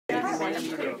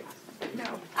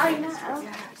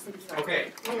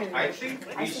Okay, I think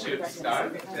we should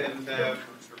start. And the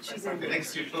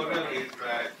next tutorial is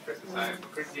by Professor Sayan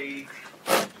Mukherjee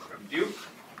from Duke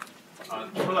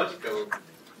on topological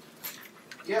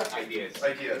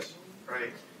ideas,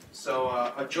 right? So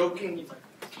a joking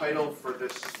title for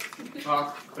this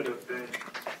talk could have been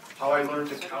 "How I Learned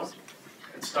to Count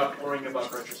and Stopped Worrying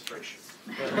About Registration."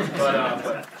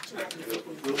 but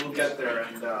we'll get there,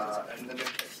 and then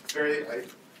I'm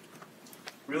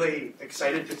really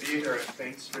excited to be here, and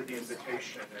thanks for the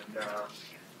invitation. And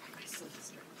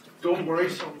don't worry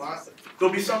so much.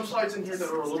 There'll be some slides in here that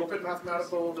are a little bit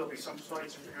mathematical. There'll be some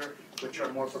slides in here which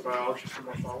are more for biologists or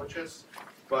morphologists,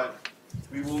 but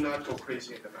we will not go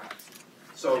crazy into math.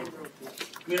 So,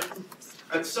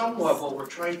 at some level, we're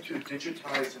trying to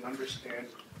digitize and understand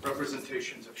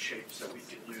representations of shapes that we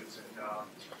can use.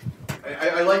 And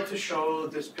I like to show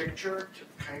this picture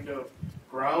to kind of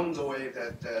ground the way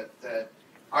that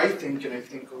I think, and I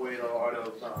think the way a lot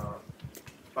of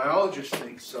biologists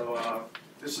think. So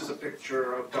this is a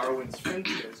picture of Darwin's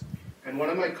finches. And one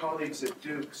of my colleagues at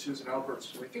Duke, Susan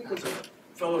Alberts, who I think was a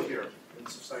fellow here in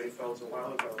Society Fellows a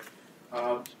while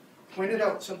ago, pointed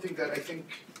out something that I think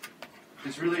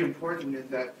is really important, in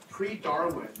that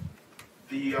pre-Darwin,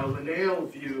 the Linnaean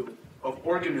view of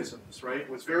organisms, right,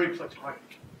 was very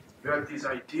Platonic. We had these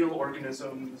ideal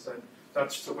organisms, and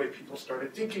that's the way people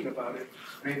started thinking about it.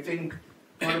 And I think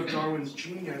part of Darwin's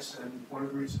genius, and one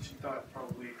of the reasons he thought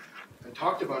probably and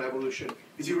talked about evolution,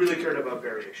 is he really cared about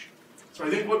variation. So I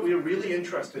think what we're really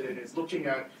interested in is looking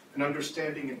at and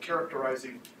understanding and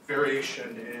characterizing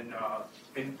variation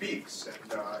in beaks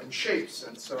and in shapes.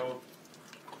 And so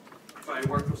if I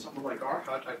work with someone like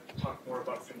Arhat, I talk more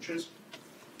about finches.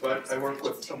 But I work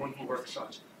with someone who works on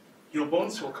heel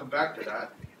bones, so we'll come back to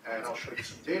that, and I'll show you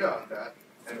some data on that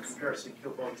and comparison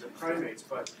heel bones and primates.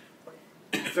 But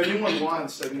if anyone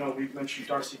wants, and we've mentioned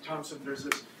Darcy Thompson, there's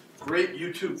this great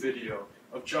YouTube video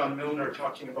of John Milner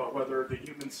talking about whether the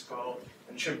human skull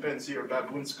and chimpanzee or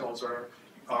baboon skulls are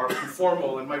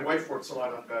conformal, and my wife works a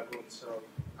lot on baboons, so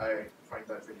I find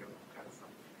that video kind of fun.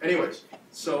 Anyways,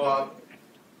 so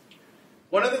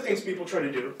one of the things people try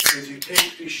to do is you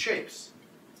take these shapes,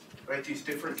 right, these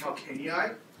different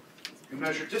calcanei, you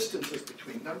measure distances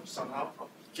between them somehow, I'll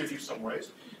give you some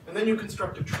ways, and then you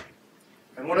construct a tree.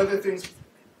 And one of the things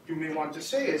you may want to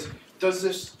say is, does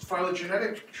this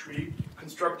phylogenetic tree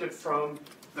constructed from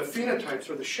the phenotypes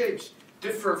or the shapes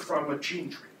differ from a gene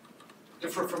tree?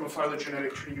 Differ from a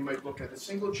phylogenetic tree, you might look at a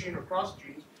single gene or cross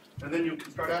genes, and then you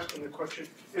can start asking the question,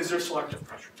 is there selective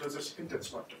pressure? Does this hint at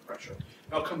selective pressure?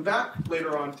 And I'll come back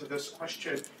later on to this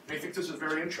question, and I think this is a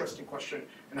very interesting question,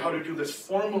 and how to do this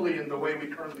formally in the way we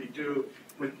currently do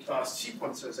with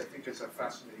sequences, I think is a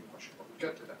fascinating question, but we'll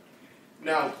get to that.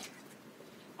 Now,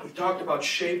 we talked about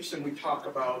shapes, and we talk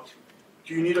about,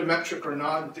 do you need a metric or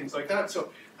not, and things like that.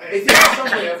 So I think in some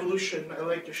way, evolution, I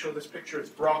like to show this picture, it's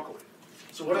broccoli.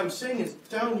 So what I'm saying is,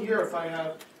 down here, if I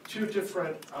have two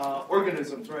different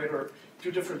organisms, right, or two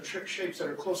different shapes that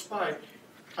are close by,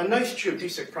 a nice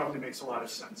geodesic probably makes a lot of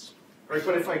sense, right?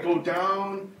 But if I go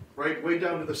down, right, way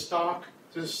down to the stalk,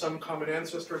 to some common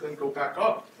ancestor, then go back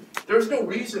up, there's no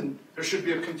reason there should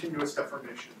be a continuous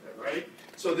deformation there, right?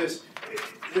 So this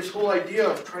whole idea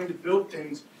of trying to build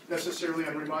things necessarily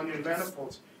on Riemannian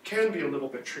manifolds can be a little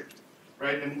bit tricky,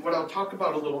 right? And what I'll talk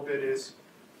about a little bit is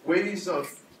ways of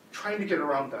trying to get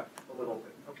around that a little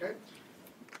bit, okay?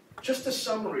 Just a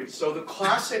summary. So the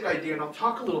classic idea, and I'll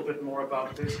talk a little bit more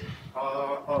about this,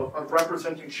 of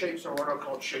representing shapes are what are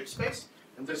called shape space.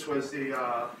 And this was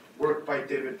the work by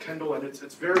David Kendall, and it's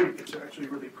actually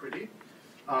really pretty.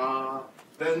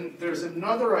 Then there's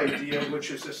another idea,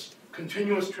 which is this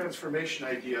continuous transformation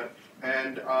idea.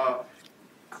 And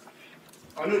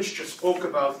Anuj just spoke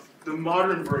about the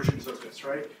modern versions of this,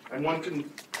 right? And one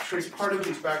can trace part of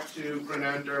these back to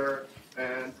Grenander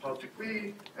and Paul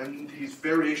Dupuy, and these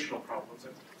variational problems.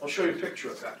 And I'll show you a picture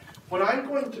of that. What I'm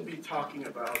going to be talking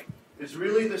about is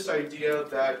really this idea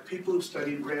that people who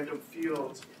studied random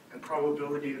fields and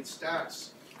probability and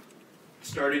stats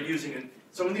started using it.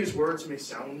 Some of these words may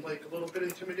sound like a little bit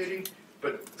intimidating,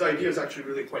 but the idea is actually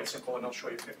really quite simple, and I'll show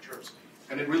you pictures.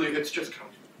 And it's just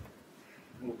counting.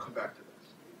 And we'll come back to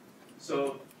this.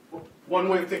 So one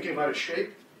way of thinking about a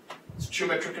shape, it's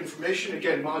geometric information.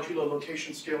 Again, modulo,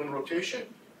 location, scale, and rotation.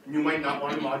 And you might not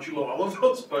want to modulo all of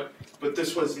those, but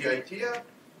this was the idea,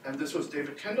 and this was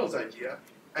David Kendall's idea.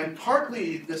 And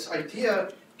partly this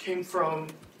idea came from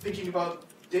thinking about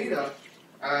data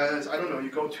as, I don't know, you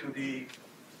go to the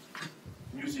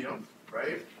museum,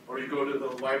 right? Or you go to the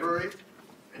library,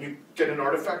 and you get an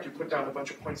artifact, you put down a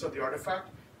bunch of points of the artifact,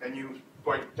 and you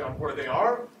write down where they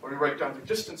are, or you write down the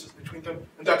distances between them,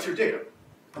 and that's your data.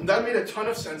 And that made a ton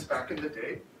of sense back in the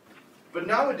day. But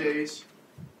nowadays,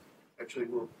 actually,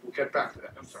 we'll get back to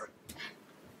that. I'm sorry.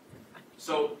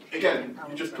 So again,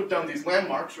 you just put down these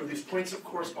landmarks or these points of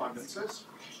correspondences.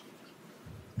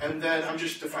 And then I'm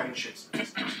just defining shapes.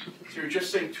 So you're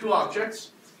just saying two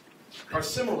objects are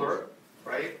similar,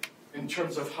 right, in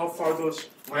terms of how far those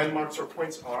landmarks or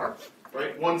points are,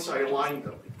 right, once I align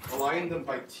them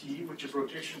by t, which is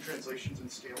rotation, translations, and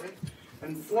scaling.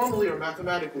 And formally or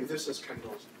mathematically, this is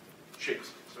Kendall's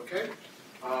shapes, okay?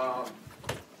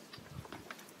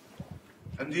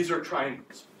 And these are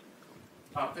triangles.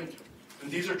 Thank you.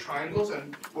 And these are triangles,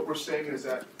 and what we're saying is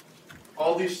that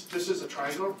this is a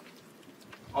triangle.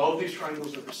 All of these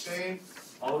triangles are the same.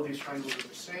 All of these triangles are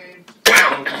the same.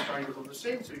 All of these triangles are the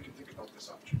same, so you can think about this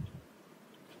object.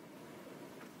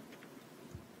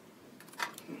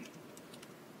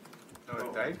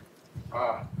 Right?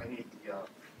 I need the...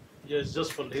 Yeah, it's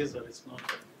just for laser, it's not.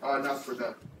 not for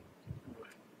that.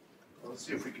 Well, let's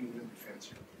see if we can even be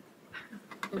fancier.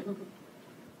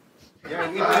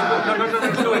 Yeah,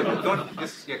 no, don't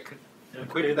just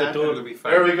quit that, it'll be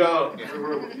fine. There we go. Yeah.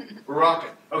 We're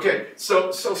rocking. Okay,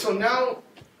 so now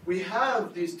we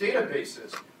have these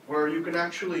databases where you can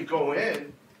actually go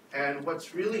in, and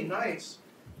what's really nice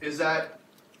is that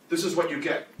this is what you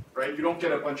get, right? You don't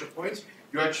get a bunch of points,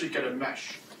 you actually get a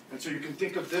mesh. And so you can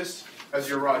think of this as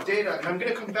your raw data, and I'm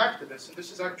going to come back to this, and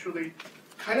this is actually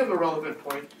kind of a relevant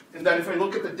point, in that if I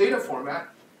look at the data format,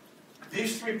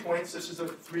 these 3 points, this is the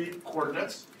 3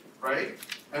 coordinates, right?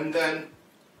 And then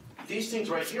these things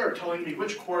right here are telling me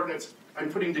which coordinates I'm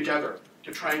putting together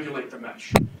to triangulate the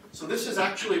mesh. So this is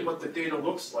actually what the data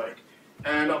looks like.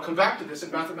 And I'll come back to this,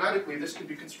 and mathematically this can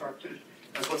be constructed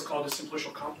as what's called a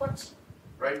simplicial complex,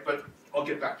 right? But I'll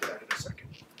get back to that in a second.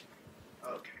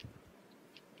 Okay.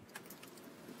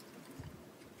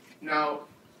 Now,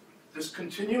 this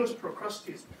continuous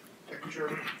procrustes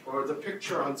picture, or the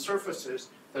picture on surfaces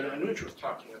that Anuj was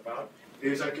talking about,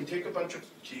 is I can take a bunch of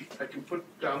teeth, I can put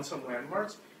down some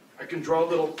landmarks, I can draw a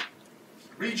little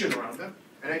region around them,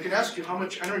 and I can ask you how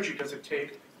much energy does it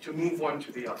take to move one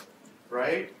to the other,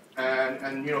 right?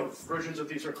 And you know, versions of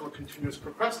these are called continuous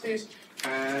procrustes,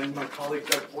 and my colleague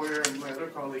Doug Boyer and my other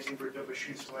colleague Ingrid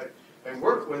Devashis, who I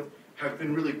work with, have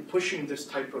been really pushing this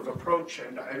type of approach,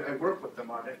 and I work with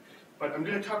them on it. But I'm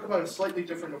going to talk about a slightly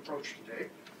different approach today,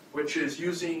 which is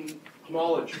using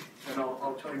homology, and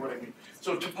I'll tell you what I mean.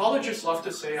 So topologists love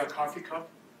to say a coffee cup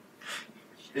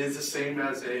is the same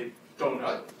as a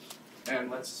donut,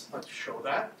 and let's show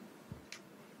that.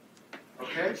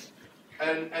 Okay?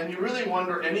 And you really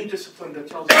wonder, any discipline that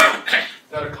tells you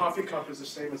that a coffee cup is the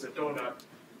same as a donut,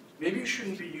 maybe you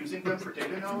shouldn't be using them for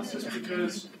data analysis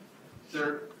because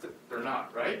they're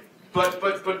not, right?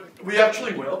 But we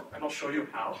actually will, and I'll show you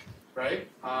how, right?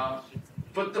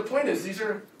 But the point is, these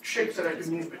are shapes that I can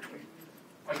move between.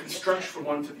 I can stretch from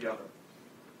one to the other.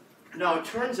 Now, it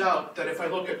turns out that if I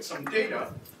look at some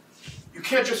data, you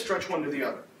can't just stretch one to the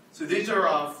other. So these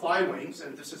are fly wings,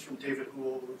 and this is from David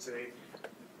Houle, who's a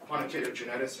quantitative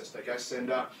geneticist, I guess,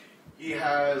 and he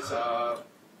has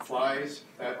flies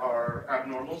that are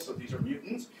abnormal, so these are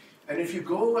mutants. And if you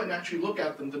go and actually look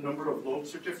at them, the number of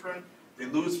lobes are different. They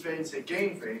lose veins, they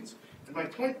gain veins. And my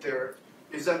point there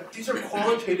is that these are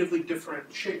qualitatively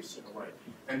different shapes in a way.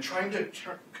 And trying to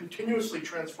continuously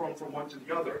transform from one to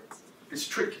the other is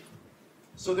tricky.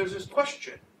 So there's this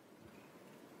question,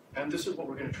 and this is what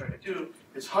we're going to try to do,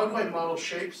 is how do I model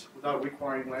shapes without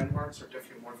requiring landmarks or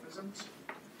diffeomorphisms,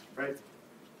 right?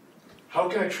 How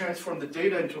can I transform the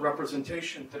data into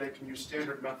representation that I can use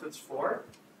standard methods for?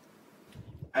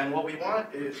 And what we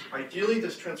want is, ideally,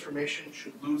 this transformation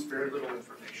should lose very little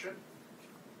information.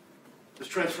 This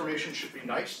transformation should be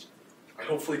nice. I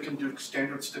hopefully can do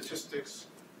standard statistics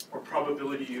or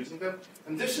probability using them.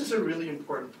 And this is a really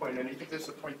important point, and I think this is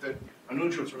a point that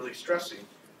Anuj was really stressing,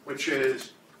 which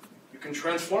is you can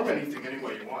transform anything any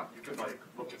way you want. You can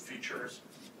look at features.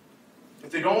 If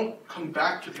they don't come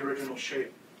back to the original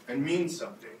shape and mean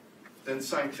something, then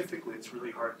scientifically it's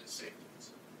really hard to say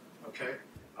things. Okay?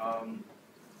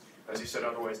 As you said,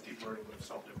 otherwise deep learning would have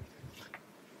solved everything.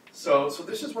 So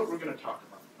this is what we're going to talk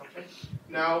about. Okay?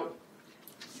 Now,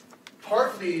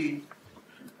 partly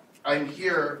I'm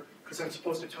here because I'm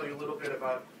supposed to tell you a little bit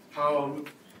about how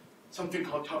something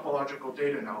called topological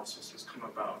data analysis has come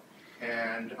about.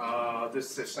 And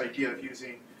this idea of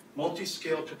using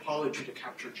multi-scale topology to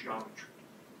capture geometry.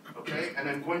 Okay? And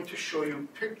I'm going to show you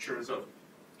pictures of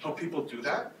how people do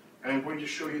that. And I'm going to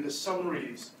show you the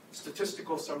summaries,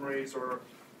 statistical summaries or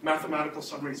mathematical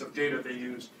summaries of data they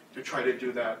use to try to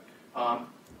do that.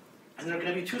 And there are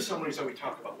going to be two summaries that we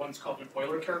talk about. One's called an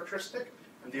Euler characteristic,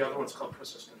 and the other one's called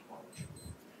persistent homology.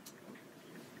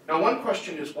 Now, one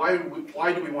question is, why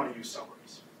do we want to use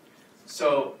summaries?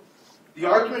 So the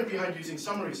argument behind using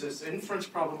summaries is the inference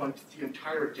problem on the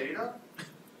entire data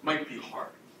might be hard.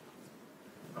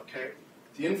 Okay?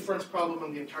 The inference problem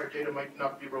on the entire data might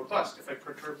not be robust. If I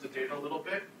perturb the data a little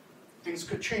bit, things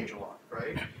could change a lot,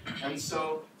 right? And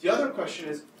so the other question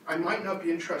is, I might not be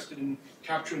interested in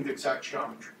capturing the exact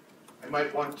geometry. I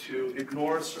might want to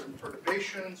ignore certain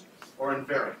perturbations or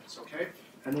invariants, okay?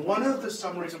 And one of the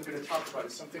summaries I'm going to talk about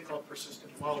is something called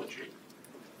persistent homology.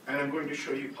 And I'm going to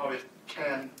show you how it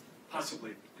can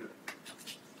possibly do it.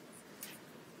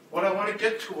 What I want to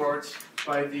get towards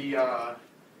by the,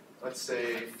 let's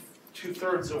say,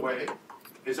 2/3 away,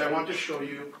 is I want to show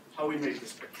you how we made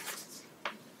this picture.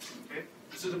 Okay?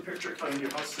 This is a picture telling you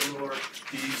how similar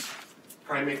these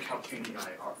primate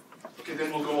calcanei are. Okay,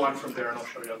 then we'll go on from there and I'll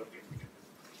show you other things.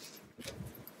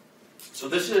 So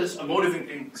this is a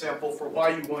motivating example for why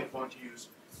you might want to use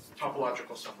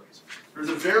topological summaries. There's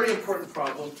a very important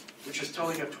problem, which is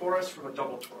telling a torus from a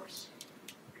double torus.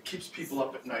 It keeps people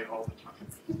up at night all the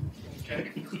time.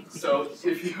 Okay? So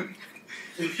if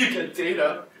you get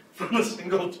data from a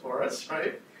single torus,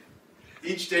 right?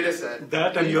 Each data set.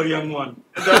 That and your young one.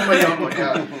 That's my young one,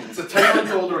 yeah. It's a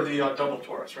 10-month-old or the double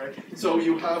torus, right? So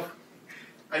you have,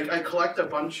 I collect a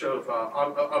bunch of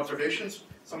observations,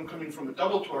 some coming from a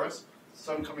double torus,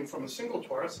 some coming from a single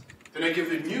torus. Then I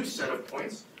give a new set of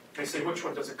points. I say, which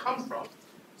one does it come from?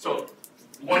 So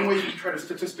one way to try to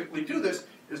statistically do this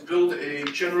is build a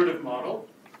generative model,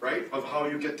 right, of how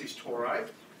you get these tori,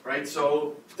 right?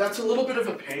 So that's a little bit of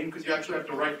a pain because you actually have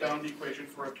to write down the equation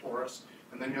for a torus,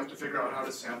 and then you have to figure out how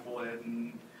to sample it,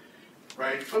 and,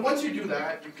 right? But once you do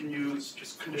that, you can use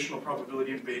just conditional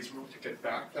probability and Bayes rule to get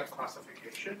back that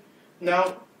classification.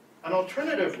 Now, an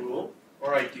alternative rule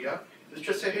or idea is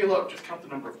just say, hey, look, just count the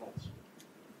number of holes,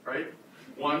 right?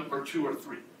 1 or 2 or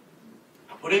 3.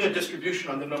 Putting a distribution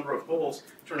on the number of holes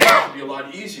turns out to be a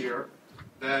lot easier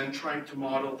than trying to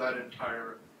model that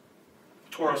entire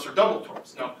torus or double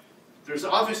torus. Now, there's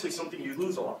obviously something you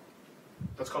lose a lot.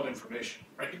 That's called information,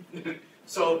 right?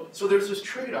 So there's this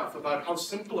trade-off about how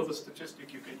simple of a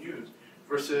statistic you can use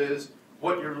versus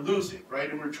what you're losing, right?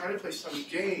 And we're trying to play some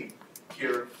game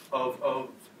here of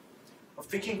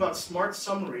thinking about smart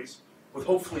summaries with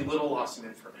hopefully little loss in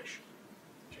information.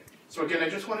 Okay. So again, I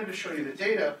just wanted to show you the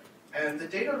data, and the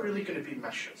data are really going to be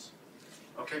meshes,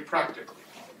 okay, practically.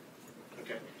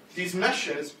 Okay. These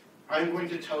meshes, I'm going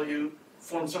to tell you,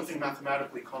 form something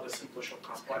mathematically called a simplicial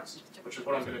complex, which is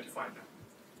what I'm going to define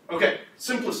now. Okay,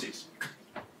 simplices.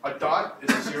 A dot is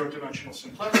a 0-dimensional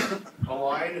simplex. A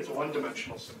line is a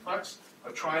 1-dimensional simplex.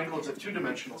 A triangle is a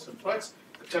 2-dimensional simplex.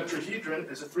 A tetrahedron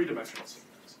is a 3-dimensional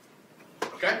simplex.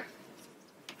 Okay?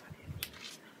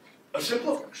 A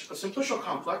simplicial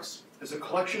complex is a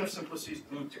collection of simplices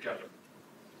glued together.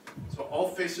 So all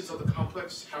faces of the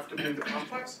complex have to be in the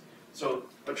complex. So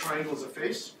a triangle is a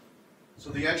face. So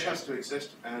the edge has to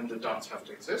exist and the dots have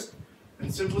to exist. And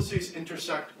simplices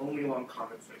intersect only along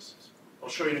common faces. I'll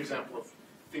show you an example of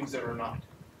things that are not.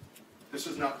 This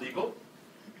is not legal,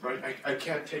 right? I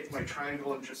can't take my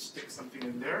triangle and just stick something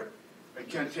in there. I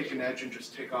can't take an edge and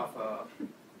just take off a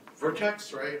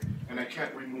vertex, right? And I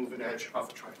can't remove an edge off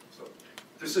a triangle. So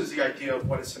this is the idea of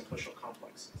what a simplicial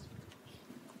complex is.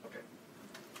 Okay.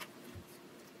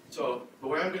 So the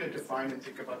way I'm going to define and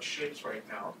think about shapes right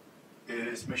now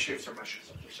is my shapes are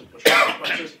meshes. They're simplicial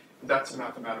complexes. That's a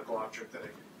mathematical object that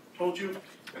I told you.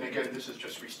 And again, this is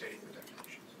just restating the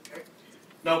definitions. Okay.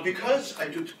 Now, because I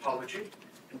do topology,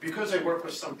 and because I work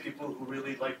with some people who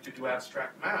really like to do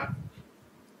abstract math,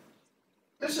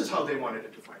 this is how they wanted to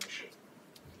define a shape.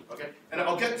 Okay? And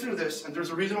I'll get through this, and there's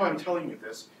a reason why I'm telling you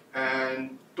this,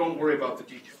 and don't worry about the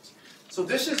details. So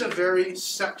this is a very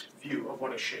set view of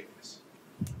what a shape is.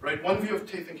 Right? One view of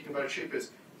thinking about a shape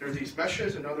is there are these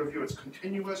meshes, another view it's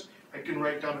continuous. I can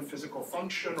write down a physical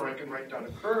function, or I can write down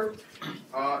a curve.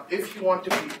 If you want to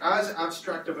be as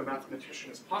abstract of a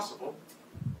mathematician as possible,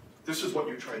 this is what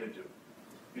you try to do.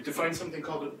 You define something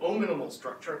called an O-minimal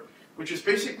structure, which is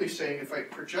basically saying if I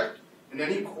project in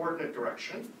any coordinate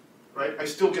direction, right, I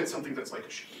still get something that's like a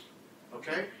shape.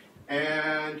 Okay?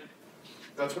 And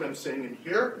that's what I'm saying in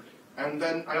here. And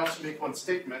then I also make one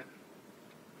statement.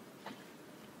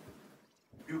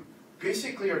 You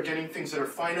basically are getting things that are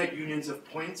finite unions of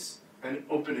points and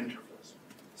open intervals.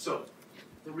 So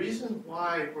the reason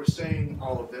why we're saying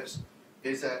all of this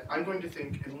is that I'm going to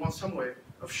think in some way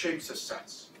of shapes as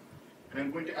sets. And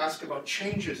I'm going to ask about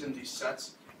changes in these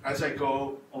sets as I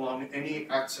go along any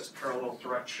axis parallel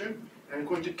direction. And I'm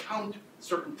going to count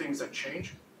certain things that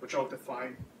change which I'll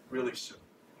define really soon.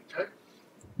 Okay?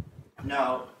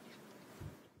 Now,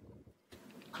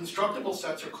 constructible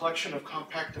sets are a collection of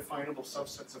compact definable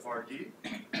subsets of RD.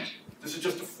 This is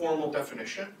just a formal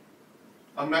definition.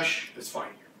 A mesh is fine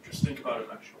here. Just think about a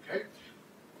mesh, okay?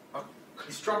 A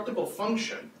constructible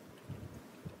function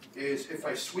is if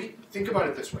I sweep, think about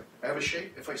it this way. I have a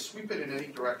shape. If I sweep it in any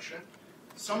direction,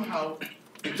 somehow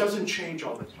it doesn't change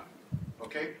all the time.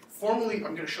 Okay? Formally,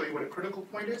 I'm going to show you what a critical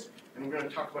point is, and we're going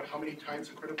to talk about how many times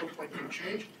a critical point can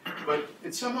change. But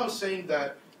it's somehow saying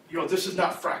that, you know, this is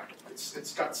not fractal.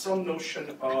 It's got some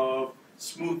notion of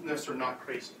smoothness or not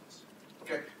craziness.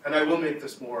 Okay? And I will make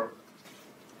this more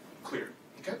clear.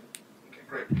 Okay? Okay,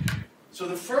 great. So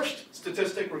the first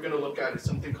statistic we're going to look at is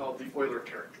something called the Euler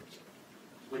characteristic,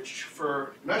 which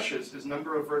for meshes is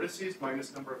number of vertices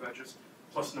minus number of edges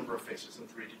plus number of faces in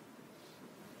 3D.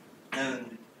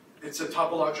 And it's a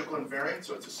topological invariant,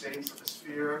 so it's the same for the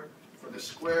sphere, for the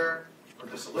square, for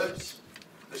this ellipse.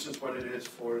 This is what it is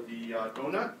for the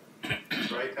donut,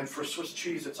 right? And for Swiss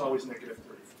cheese, it's always negative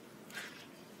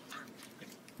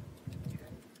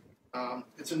 34.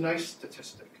 It's a nice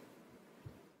statistic.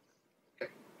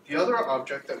 Okay. The other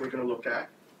object that we're going to look at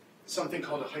is something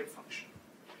called a height function.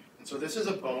 And so this is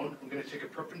a bone. I'm going to take a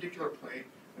perpendicular plane,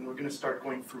 and we're going to start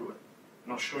going through it.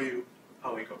 And I'll show you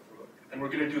how we go through it. And we're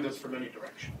going to do this for many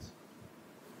directions.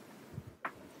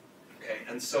 Okay,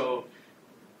 and so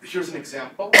here's an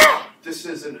example. This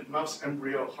is a mouse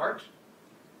embryo heart.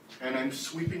 And I'm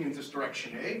sweeping in this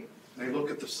direction A, and I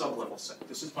look at the sublevel set.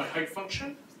 This is my height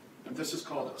function, and this is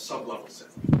called a sublevel set.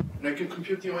 And I can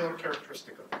compute the Euler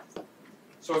characteristic of it.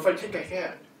 So if I take a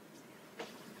hand,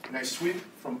 and I sweep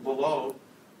from below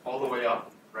all the way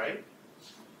up, right?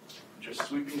 Just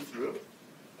sweeping through,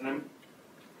 and I'm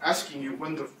asking you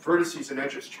when the vertices and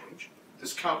edges change.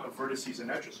 This count of vertices and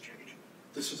edges change.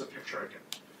 This is a picture I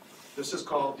get. This is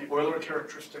called the Euler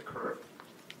characteristic curve,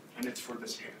 and it's for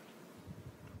this hand.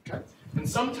 Okay? And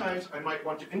sometimes I might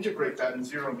want to integrate that in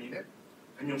 0 minute,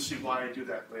 and you'll see why I do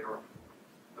that later on.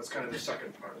 That's kind of the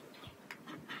second part of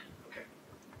it. Okay.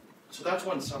 So that's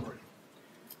one summary.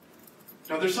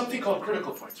 Now there's something called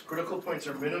critical points. Critical points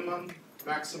are minimum,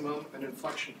 maximum, and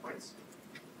inflection points.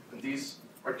 And these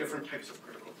are different types of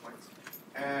critical points.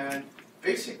 And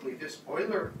basically this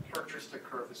Euler characteristic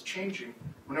curve is changing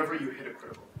whenever you hit a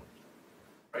critical point.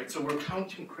 Right? So we're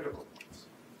counting critical points.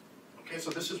 Okay, so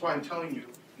this is why I'm telling you,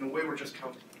 in a way we're just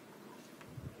counting.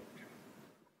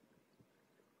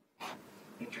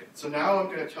 Okay, so now I'm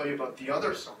going to tell you about the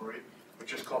other summary,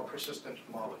 which is called persistent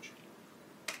homology.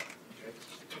 Okay?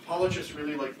 Topologists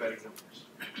really like Betty numbers.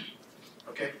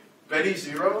 Okay, Betty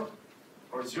 0,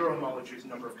 or 0 homology is the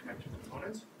number of connected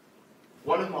components.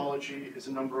 1 homology is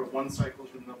a number of 1 cycles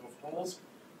with a number of holes.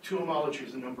 2 homology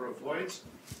is a number of voids.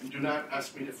 And do not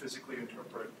ask me to physically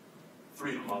interpret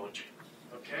 3 homology.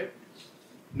 Okay?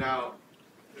 Now,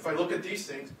 if I look at these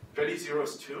things, Betty 0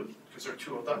 is 2, because there are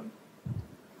 2 of them.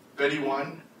 Betty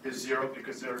 1 is 0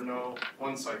 because there are no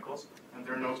 1 cycles, and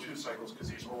there are no 2 cycles because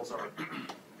these holes are,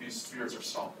 these spheres are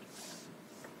solid.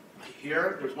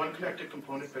 Here, there's 1 connected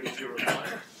component, Betty 0 is 1.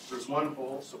 There's 1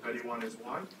 hole, so Betty 1 is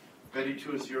 1. Betty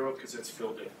 2 is 0 because it's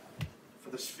filled in.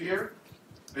 For the sphere,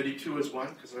 Betty 2 is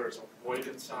 1 because there's a void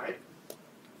inside.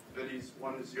 Betty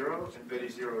 1 is 0, and Betty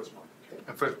 0 is 1. Okay?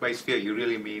 And first, by sphere, you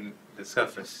really mean the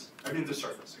surface. I mean the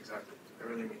surface, exactly. I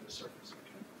really mean the surface.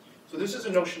 Okay? So this is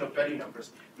a notion of Betty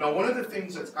numbers. Now, one of the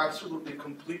things that's absolutely,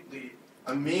 completely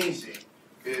amazing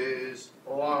is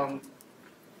a long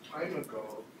time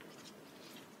ago,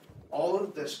 all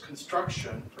of this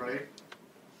construction, right,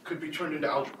 could be turned into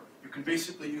algebra. You can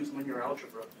basically use linear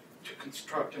algebra to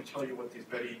construct and tell you what these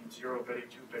Betty 0, Betty 2,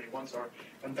 Betty 1s are.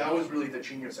 And that was really the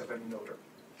genius of any noter.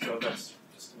 So that's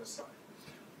just an aside.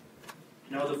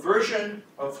 Now the version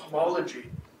of homology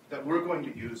that we're going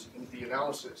to use in the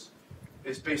analysis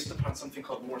is based upon something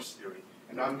called Morse theory.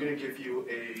 And I'm going to give you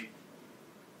a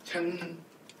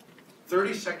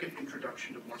 30-second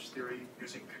introduction to Morse theory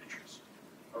using pictures.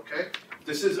 Okay?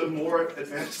 This is a more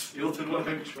advanced field than what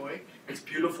I'm showing. It's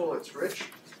beautiful, it's rich.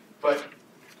 But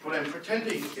what I'm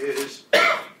pretending is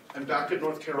I'm back in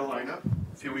North Carolina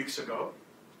a few weeks ago,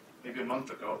 maybe a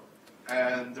month ago,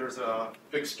 and there's a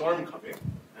big storm coming.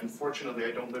 And fortunately,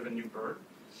 I don't live in New Bern,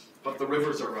 but the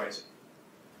rivers are rising.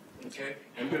 Okay?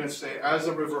 I'm going to say, as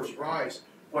the rivers rise,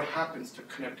 what happens to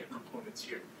connected components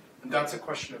here? And that's a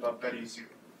question about Betty 0.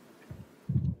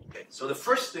 Okay, so the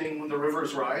first thing when the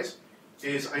rivers rise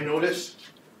is I notice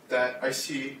that I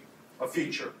see a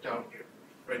feature down here.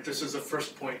 Right? This is the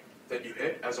first point that you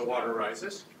hit as the water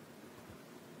rises.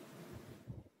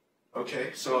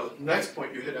 Okay, so the next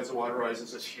point you hit as the water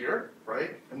rises is here,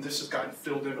 right? And this has gotten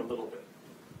filled in a little bit.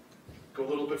 Go a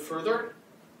little bit further.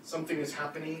 Something is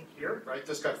happening here, right?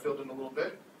 This got filled in a little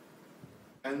bit.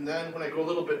 And then when I go a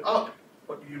little bit up,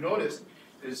 what you notice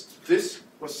is this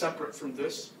was separate from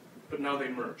this, but now they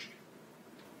merged.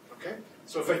 Okay?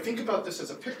 So if I think about this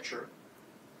as a picture,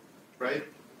 right?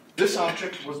 This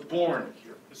object was born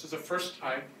here. This is the first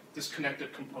time this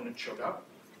connected component showed up.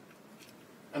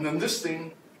 And then this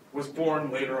thing was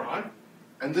born later on.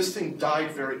 And this thing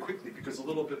died very quickly because a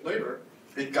little bit later,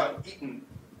 it got eaten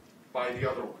by the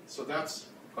other one. So that's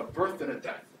a birth and a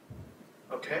death.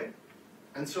 Okay?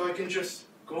 And so I can just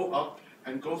go up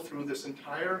and go through this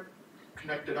entire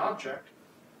connected object.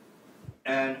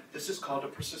 And this is called a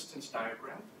persistence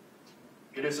diagram.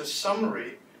 It is a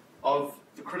summary of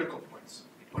the critical points.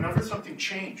 Whenever something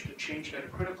changed, it changed at a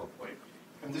critical point.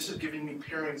 And this is giving me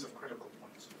pairings of critical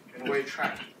points in a way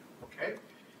tracking. Okay?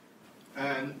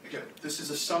 And again, this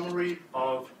is a summary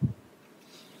of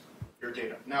your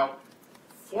data. Now,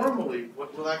 formally,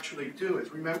 what we'll actually do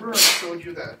is, remember I showed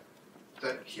you that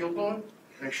heel bone,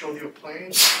 and I showed you a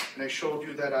plane, and I showed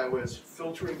you that I was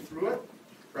filtering through it,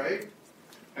 right?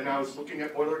 And I was looking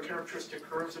at Euler characteristic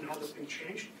curves and how this thing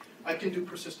changed. I can do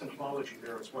persistent homology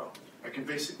there as well. I can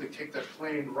basically take that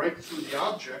plane right through the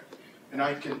object, and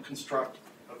I can construct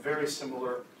a very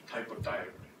similar type of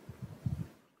diagram.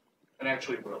 And I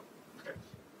actually will. Okay.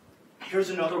 Here's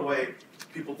another way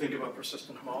people think about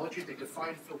persistent homology. They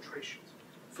define filtrations.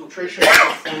 Filtrations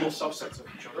are formal subsets of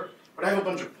each other, but I have a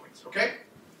bunch of points, okay?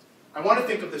 I want to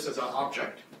think of this as an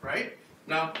object, right?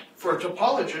 Now, for a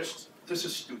topologist, this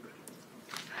is stupid,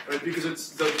 right? Because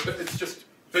it's just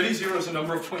Betty zero is the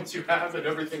number of points you have, and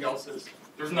everything else is,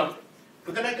 there's nothing.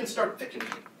 But then I can start thickening.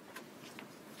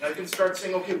 I can start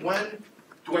saying, okay, when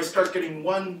do I start getting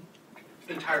one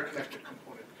entire connected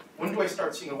component? When do I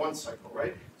start seeing a one cycle,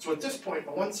 right? So at this point,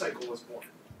 a one cycle was born.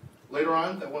 Later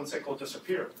on, that one cycle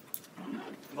disappeared. And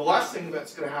the last thing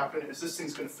that's going to happen is this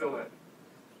thing's going to fill in,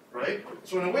 right?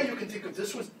 So in a way, you can think of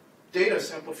this was data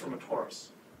sampled from a torus,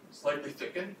 slightly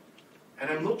thickened, and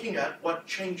I'm looking at what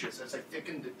changes as I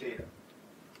thicken the data.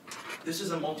 This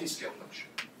is a multi-scale notion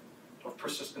of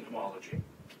persistent homology.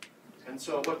 And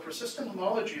so what persistent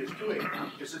homology is doing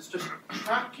is it's just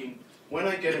tracking when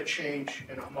I get a change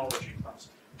in a homology class.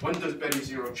 When does Betty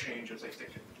 0 change as I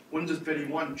thicken? When does Betty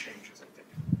 1 change as I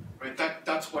thicken? Right?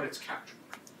 That's what it's capturing.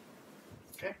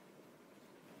 Okay?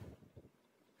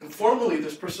 And formally,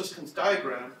 this persistence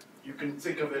diagram, you can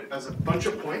think of it as a bunch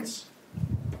of points.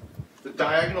 The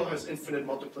diagonal has infinite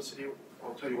multiplicity.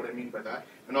 I'll tell you what I mean by that.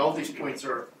 And all these points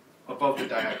are above the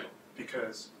diagonal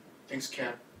because things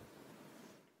can't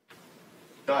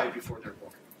die before they're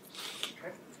born.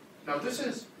 Okay? Now this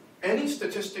is, any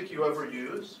statistic you ever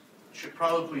use should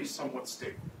probably be somewhat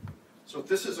stable. So if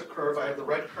this is a curve, I have the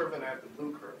red curve and I have the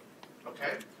blue curve.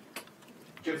 Okay?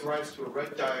 Gives rise to a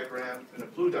red diagram and a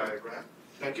blue diagram.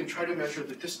 And I can try to measure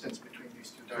the distance between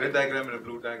these two diagrams. Red diagram and a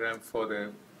blue diagram for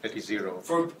the Betty 0.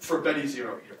 For Betty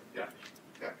 0 here, yeah.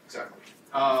 Yeah, exactly.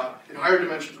 In higher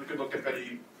dimensions, we could look at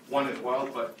Betty 1 as well,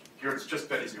 but here it's just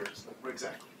Betty 0.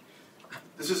 Exactly.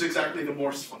 This is exactly the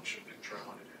Morse function picture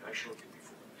I showed you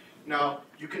before. Now,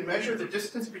 you can measure the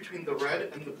distance between the red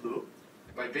and the blue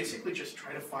by basically just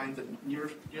trying to find the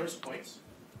nearest points,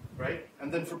 right?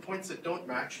 And then for points that don't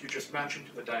match, you just match them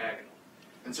to the diagonal.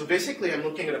 And so basically, I'm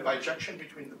looking at a bijection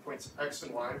between the points x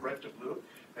and y, red to blue,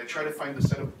 and I try to find the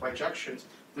set of bijections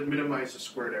that minimize the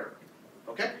squared error.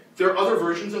 Okay? There are other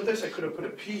versions of this. I could have put a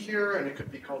p here, and it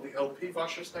could be called the LP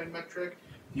Wasserstein metric.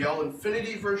 The L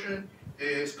infinity version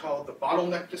is called the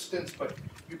bottleneck distance, but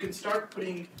you can start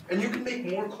putting, and you can make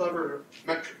more clever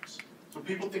metrics. So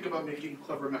people think about making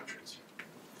clever metrics.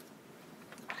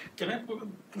 Can I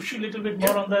push you a little bit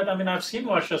more on that? I mean, I've seen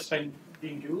Wasserstein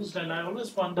being used, and I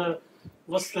always wonder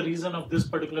what's the reason of this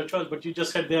particular choice, but you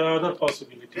just said there are other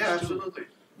possibilities. Yeah, absolutely. Too.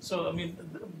 So, I mean,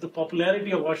 the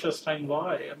popularity of Wasserstein,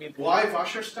 why? I mean, why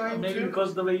Wasserstein? Maybe too?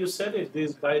 Because the way you said it,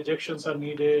 these bijections are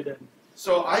needed. And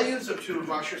so I use it to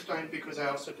Wasserstein because I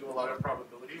also do a lot of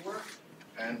probability work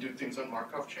and do things on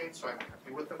Markov chains, so I'm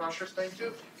happy with the Wasserstein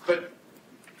too. But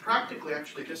practically,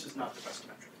 actually, this is not the best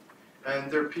metric.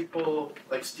 And there are people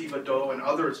like Steve Ado and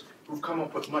others who've come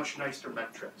up with much nicer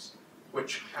metrics,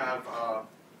 which have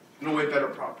in a way better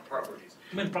properties.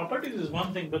 I mean, properties is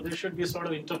one thing, but there should be sort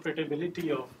of interpretability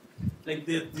of, like,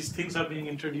 these things are being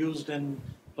introduced in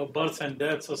births and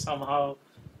deaths, or somehow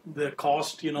the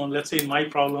cost, you know, let's say in my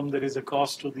problem there is a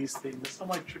cost to these things.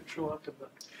 Somehow it should show up in the.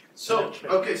 So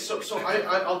okay, so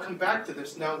I'll come back to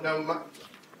this now.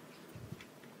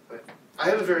 I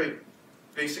have a very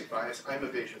basic bias. I'm a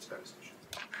Bayesian statistician.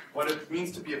 What it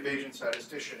means to be a Bayesian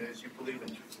statistician is you believe in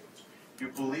two things. You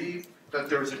believe that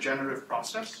there is a generative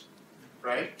process,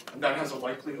 right? And that has a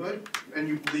likelihood, and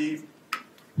you believe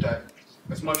that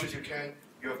as much as you can,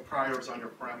 you have priors on your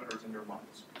parameters in your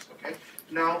models. Okay?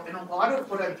 Now, in a lot of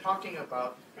what I'm talking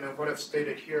about, and what I've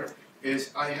stated here,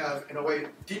 is I have, in a way,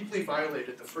 deeply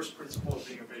violated the first principle of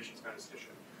being a Bayesian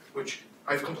statistician, which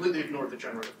I've completely ignored the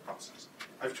generative process.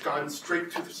 I've gone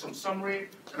straight to some summary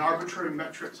and arbitrary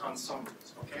metrics on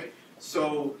summaries. Okay?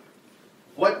 So,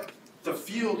 what the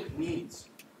field needs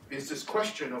is this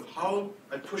question of how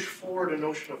I push forward a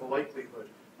notion of a likelihood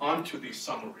onto these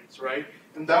summaries, right?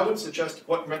 And that would suggest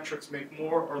what metrics make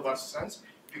more or less sense,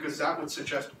 because that would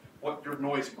suggest what your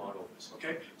noise model is,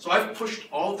 okay? So I've pushed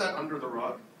all of that under the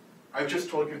rug. I've just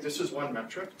told you this is one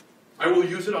metric. I will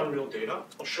use it on real data.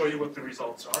 I'll show you what the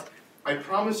results are. I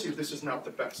promise you this is not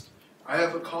the best. I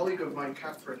have a colleague of mine,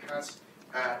 Catherine Hess,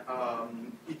 at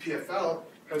EPFL,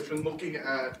 has been looking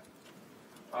at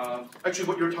actually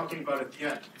what you're talking about at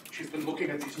the end. She's been looking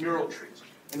at these neural trees,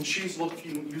 and she's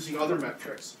looking using other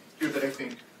metrics here that I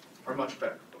think are much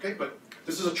better. Okay, but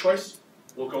this is a choice.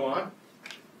 We'll go on.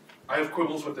 I have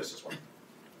quibbles with this as well.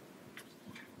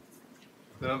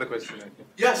 Another question, I think.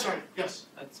 Yeah, sorry. Yes.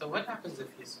 So what happens if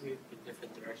you sweep in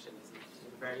different directions? Is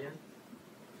it invariant?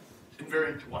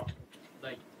 Invariant to what?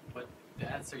 Like what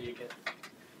the answer you get?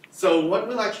 So what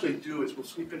we'll actually do is we'll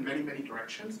sweep in many, many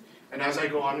directions, and as I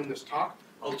go on in this talk,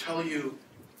 I'll tell you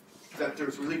that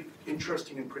there's really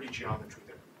interesting and pretty geometry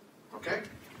there. Okay?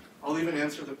 I'll even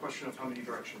answer the question of how many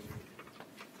directions you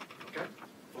need. Okay?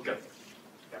 We'll get there.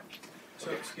 Yeah.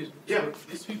 So, excuse me. Yeah. So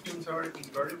these sweepings are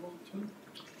invertible too?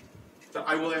 So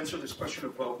I will answer this question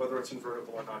of, well, whether it's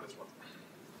invertible or not as well.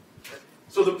 Okay?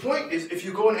 So the point is, if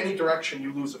you go in any direction,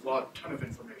 you lose a ton of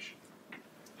information.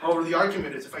 However, the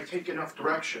argument is, if I take enough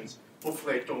directions,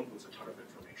 hopefully I don't lose a ton of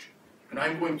information. And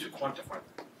I'm going to quantify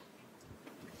that.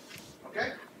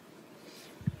 Okay?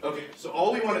 Okay, so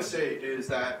all we want to say is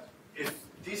that if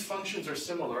these functions are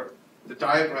similar, the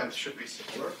diagrams should be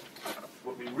similar.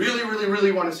 What we really, really,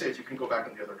 really want to say is you can go back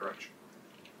in the other direction.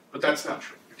 But that's not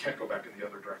true. You can't go back in the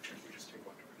other direction. You just take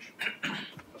one direction.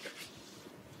 Okay.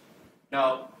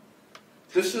 Now,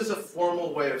 this is a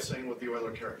formal way of saying what the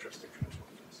Euler characteristic transform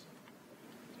is.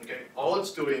 Okay, all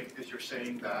it's doing is you're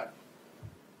saying that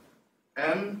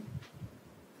M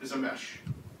is a mesh.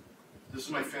 This is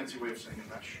my fancy way of saying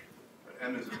a mesh, but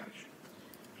M is a mesh.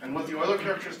 And what the Euler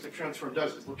characteristic transform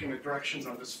does is looking at directions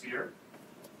on the sphere.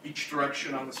 Each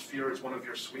direction on the sphere is one of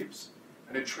your sweeps,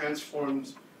 and it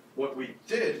transforms what we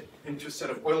did into a set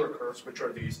of Euler curves, which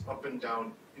are these up and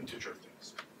down integer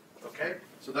things. Okay?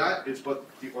 So that is what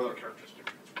the Euler characteristic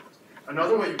transform is.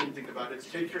 Another way you can think about it is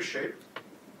take your shape,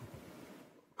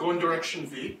 go in direction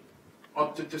V,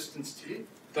 up to distance t,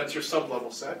 that's your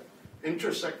sublevel set,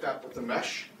 intersect that with the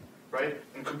mesh, right,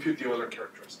 and compute the Euler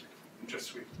characteristic, and just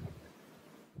sweep.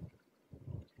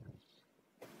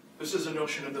 This is a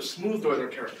notion of the smooth Euler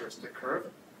characteristic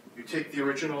curve. You take the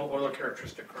original Euler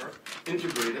characteristic curve,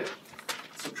 integrate it,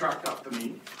 subtract out the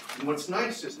mean, and what's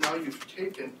nice is now you've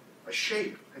taken a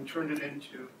shape and turned it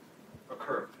into a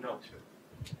curve, an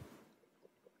L2.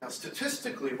 Now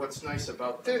statistically, what's nice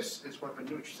about this is what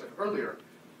Anuj said earlier.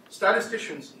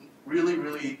 Statisticians really,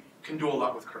 really can do a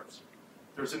lot with curves.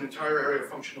 There's an entire area of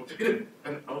functional data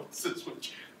analysis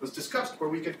which was discussed where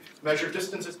we can measure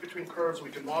distances between curves, we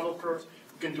can model curves,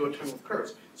 we can do a ton of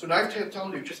curves. So now I'm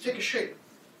telling you, just take a shape,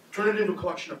 turn it into a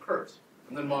collection of curves,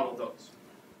 and then model those.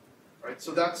 Right?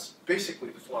 So that's basically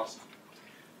the philosophy.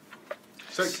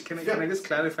 So can I just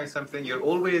clarify something? You're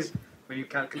always, when you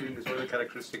calculate this Euler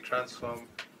characteristic transform,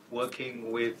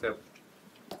 working with a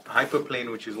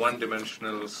hyperplane which is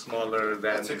one-dimensional, smaller than...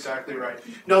 That's exactly right.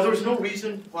 No, there's no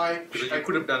reason why... Because you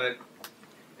could have done it...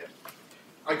 Yeah.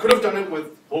 I could have done it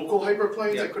with local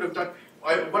hyperplanes. Yeah. I could have done...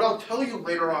 what I'll tell you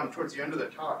later on, towards the end of the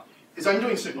talk, is I'm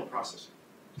doing signal processing.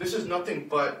 This is nothing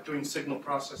but doing signal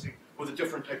processing with a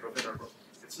different type of integral.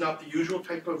 It's not the usual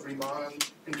type of Riemann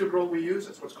integral we use.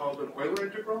 It's what's called an Euler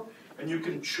integral. And you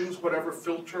can choose whatever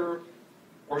filter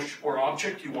or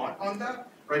object you want on that.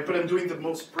 Right, but I'm doing the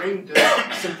most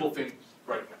brain-dead, simple thing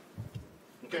right now.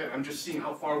 Okay, I'm just seeing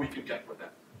how far we can get with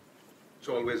that.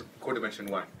 So always codimension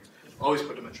 1. Always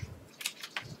codimension.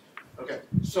 Okay,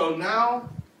 so now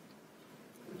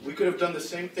we could have done the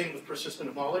same thing with persistent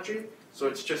homology. So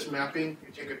it's just mapping,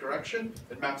 you take a direction,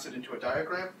 it maps it into a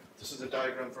diagram. This is a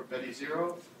diagram for Betty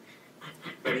 0,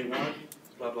 Betty 1,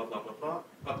 blah, blah, blah, blah, blah,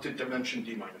 up to dimension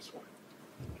d minus 1.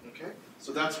 Okay,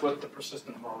 so that's what the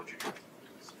persistent homology is.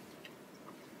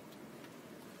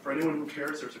 For anyone who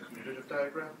cares, there's a commutative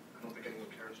diagram. I don't think anyone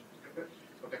cares.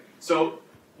 Okay. So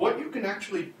what you can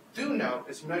actually do now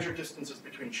is measure distances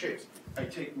between shapes. I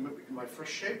take my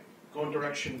first shape, go in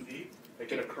direction V, I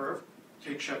get a curve,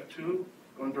 take shat2,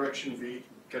 go in direction v,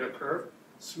 get a curve,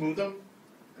 smooth them,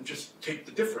 and just take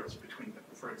the difference between them,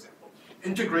 for example.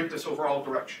 Integrate this over all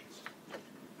directions.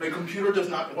 My computer does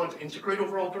not want to integrate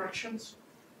over all directions.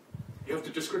 You have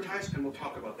to discretize, and we'll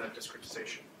talk about that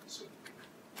discretization soon.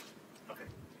 Okay.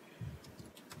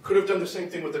 Could have done the same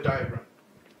thing with the diagram.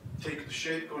 Take the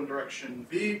shape, go in direction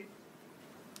v,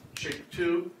 shape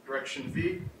 2, direction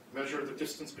v, measure the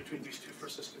distance between these two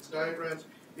persistence diagrams,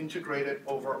 integrate it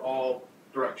over all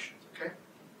directions, okay?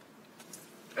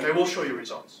 And I will show you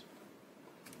results.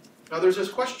 Now there's this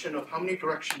question of how many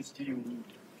directions do you need,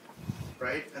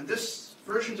 right? And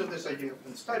versions of this idea have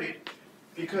been studied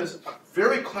because a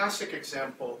very classic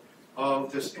example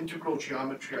of this integral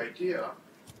geometry idea,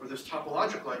 or this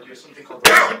topological idea, is something called the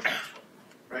Fourier transform,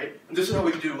 right? And this is how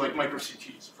we do like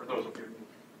micro-CTs, for those of you who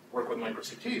work with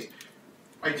micro-CTs.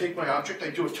 I take my object, I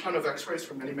do a ton of x-rays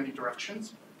from many, many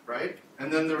directions, right?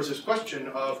 And then there was this question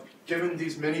of, given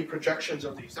these many projections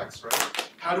of these x-rays,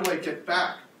 how do I get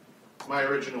back my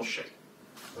original shape,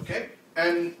 okay?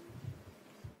 And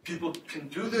people can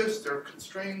do this, there are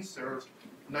constraints, there's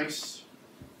nice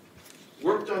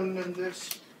work done in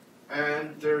this,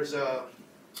 and there's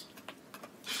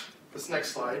this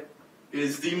next slide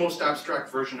is the most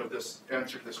abstract version of this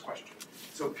answer to this question.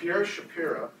 So Pierre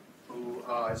Shapira, who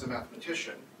is a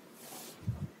mathematician,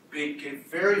 gave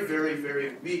very, very,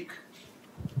 very weak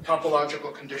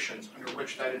topological conditions under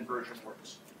which that inversion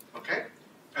works, okay?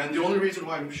 And the only reason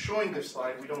why I'm showing this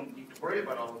slide, we don't need to worry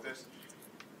about all of this,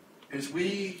 is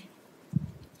we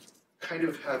kind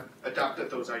of have adapted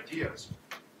those ideas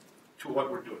to what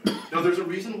we're doing. Now there's a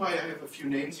reason why I have a few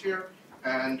names here,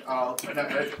 and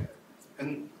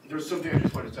there's something I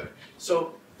just wanted to say.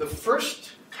 So the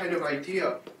first kind of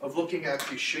idea of looking at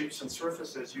these shapes and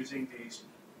surfaces using these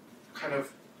kind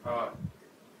of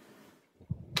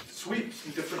sweeps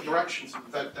in different directions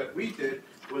that we did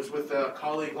was with a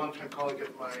colleague, longtime colleague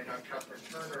of mine, Catherine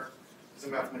Turner, who's a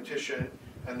mathematician,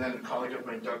 and then a colleague of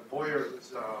mine, Doug Boyer,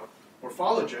 who's a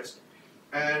morphologist.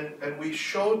 And we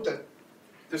showed that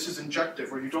this is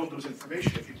injective, where you don't lose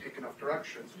information if you take enough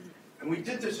directions. And we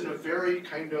did this in a very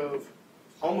kind of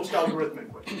almost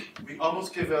algorithmic way. We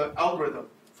almost give an algorithm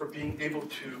for being able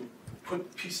to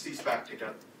piece these back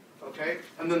together, okay?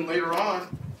 And then later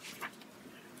on,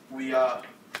 we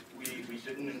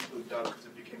didn't include Doug because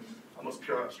it became almost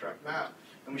pure abstract math,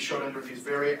 and we showed under these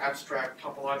very abstract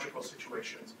topological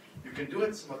situations. You can do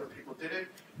it, some other people did it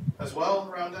as well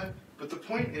around that, but the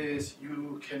point is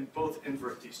you can both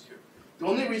invert these two. The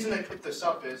only reason I put this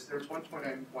up is there's one point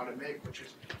I want to make, which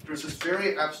is there's this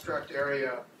very abstract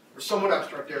area, or somewhat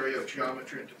abstract area of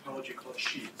geometry and topology called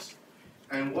sheets.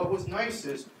 And what was nice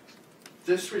is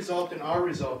this result and our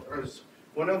result is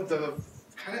one of the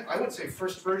kind of, I would say,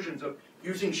 first versions of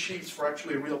using sheets for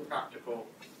actually a real practical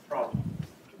problem.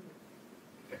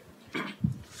 Okay.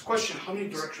 This question, how many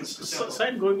directions to So,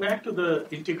 Sayan, going back to the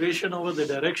integration over the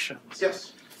directions.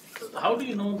 Yes. How do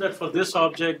you know that for this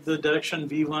object, the direction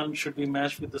v1 should be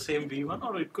matched with the same v1,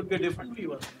 or it could be a different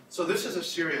v1? So this is a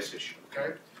serious issue,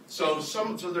 okay? So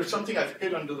there's something I've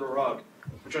hid under the rug,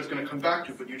 which I was going to come back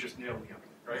to, but you just nailed me on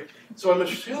it, right? So I'm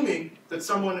assuming that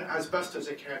someone, as best as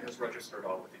they can, has registered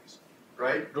all of these,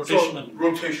 right? Rotationally. So,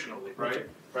 rotationally, right?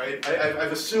 Right?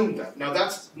 I've assumed that. Now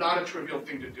that's not a trivial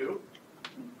thing to do.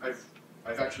 I've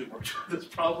actually worked on this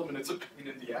problem, and it's a pain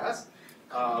in the ass.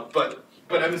 But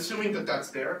I'm assuming that that's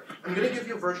there. I'm going to give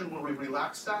you a version where we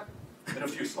relax that in a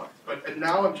few slides. But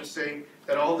now I'm just saying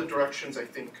that all the directions, I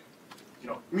think,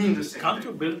 mean the same Can't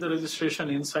thing. you build the registration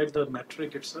inside the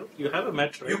metric itself? You have a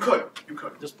metric. You could.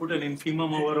 Just put an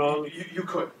infimum over all. You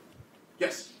could.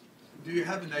 Yes. Do you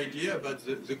have an idea about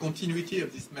the continuity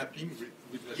of this mapping?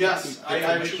 With respect Yes, to I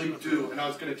deformation actually do, and I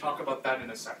was going to talk about that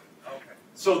in a second. Okay.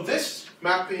 So this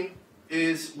mapping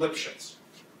is Lipschitz.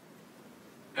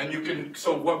 And you can,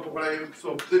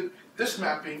 this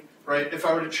mapping, right, if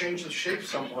I were to change the shape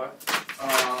somewhat,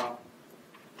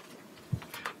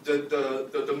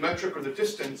 the metric or the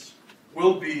distance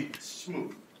will be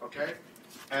smooth, okay?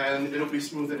 And it'll be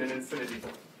smooth in an infinity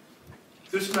domain.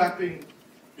 This mapping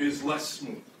is less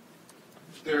smooth.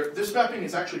 This mapping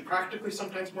is actually practically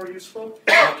sometimes more useful.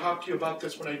 I'll talk to you about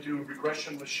this when I do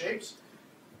regression with shapes.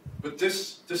 But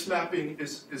this mapping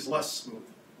is less smooth.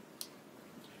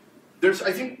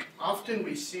 I think often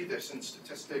we see this in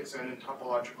statistics and in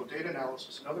topological data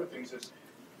analysis and other things is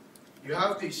you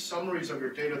have these summaries of your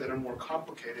data that are more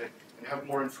complicated and have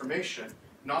more information,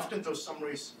 and often those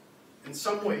summaries in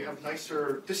some way have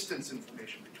nicer distance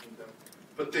information between them,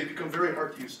 but they become very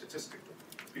hard to use statistically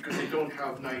because they don't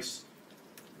have nice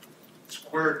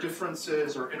square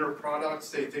differences or inner products,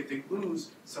 they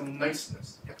lose some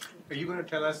niceness. Yeah. Are you going to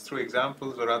tell us through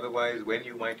examples or otherwise when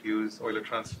you might use Euler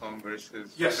transform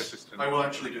versus persistent? I will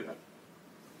actually do that.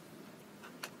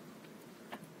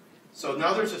 So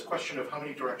now there's this question of how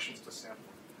many directions to sample.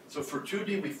 So for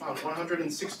 2D, we found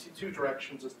 162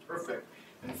 directions is perfect.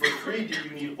 And for 3D,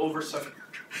 you need over 700.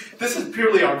 This is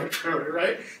purely arbitrary,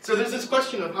 right? So there's this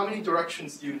question of how many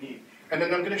directions do you need? And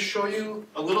then I'm going to show you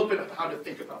a little bit of how to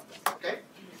think about that, okay?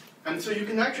 And so you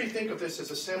can actually think of this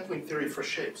as a sampling theory for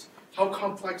shapes. How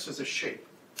complex is a shape,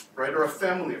 right? Or a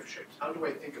family of shapes? How do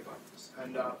I think about this?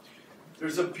 And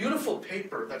there's a beautiful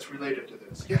paper that's related to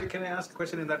this. Yeah. Can I ask a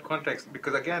question in that context?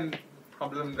 Because again,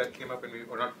 problem that came up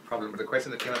or not problem, but the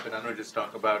question that came up in Anurj's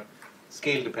talk about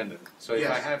scale dependent. So if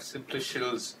I have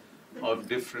simplicials of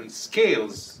different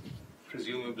scales,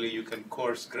 presumably you can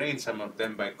coarse grain some of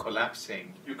them by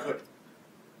collapsing. You could.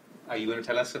 Are you going to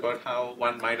tell us about how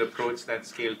one might approach that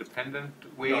scale dependent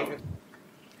way?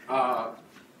 No.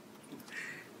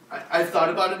 I've thought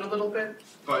about it a little bit,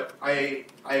 but I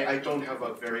don't have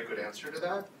a very good answer to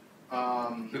that.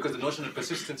 Because the notion of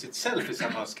persistence itself is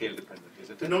somehow scale dependent,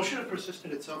 isn't it? The notion of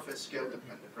persistence itself is scale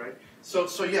dependent, right?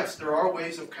 So yes, there are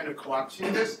ways of kind of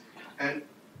collapsing this, and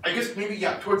I guess maybe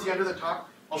towards the end of the talk,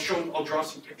 I'll draw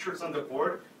some pictures on the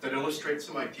board that illustrate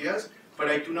some ideas, but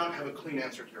I do not have a clean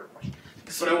answer to your question.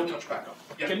 But I will touch back on.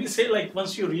 Yeah. Can you say, like,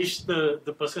 once you reach the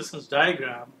persistence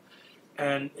diagram,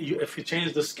 and if you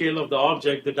change the scale of the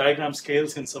object, the diagram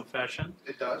scales in some fashion?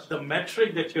 It does. The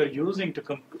metric that you're using to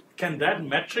can that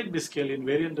metric be scale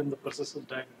invariant in the persistence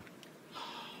diagram?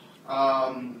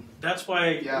 That's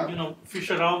why,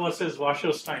 Fisher-Rao versus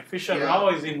Wasserstein. Fisher-Rao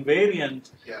is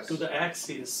invariant to the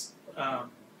axis.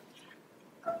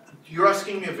 You're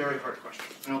asking me a very hard question,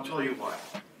 and I'll tell you why.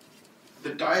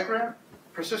 The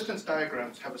persistence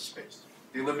diagrams have a space.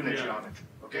 They live in a geometry,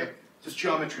 okay? This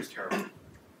geometry is terrible.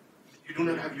 You do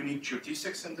not have unique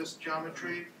geodesics in this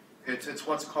geometry. It's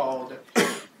what's called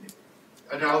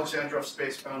an Alexandrov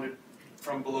space bounded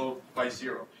from below by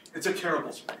 0. It's a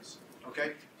terrible space,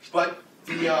 okay? But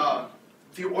the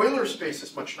Euler space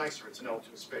is much nicer. It's an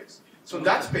L2 space. So in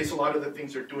that space, a lot of the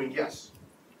things are doing yes.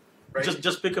 Right?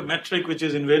 Just pick a metric which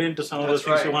is invariant to some of the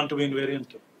things you want to be invariant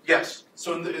to. Yes.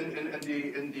 So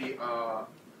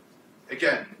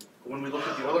again, when we look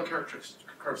at the Euler characteristic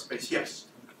curve space, yes,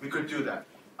 we could do that.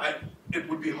 It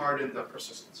would be hard in the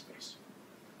persistent space.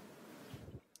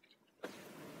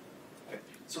 Okay.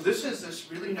 So this is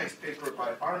this really nice paper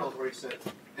by Arnold where he said,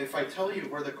 if I tell you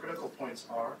where the critical points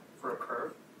are for a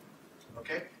curve,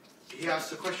 okay, he asks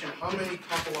the question, how many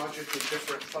topologically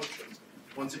different functions,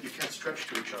 ones that you can't stretch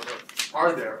to each other,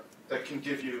 are there that can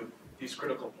give you these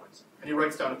critical points? And he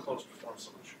writes down a closed form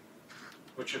solution,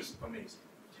 which is amazing.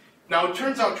 Now it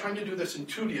turns out trying to do this in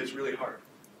 2D is really hard,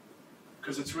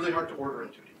 because it's really hard to order in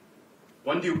 2D.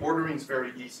 1D ordering is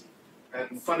very easy,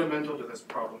 and fundamental to this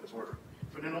problem is ordering.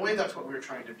 But in a way, that's what we're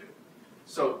trying to do.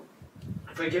 So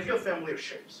if I give you a family of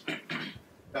shapes,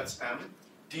 that's M.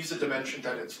 D is the dimension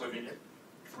that it's living in,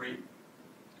 3.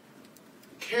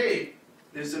 K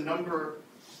is the number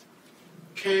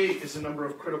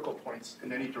of critical points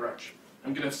in any direction.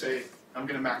 I'm going to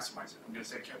maximize it. I'm going to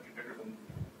say it can't be bigger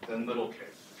than little k,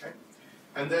 okay?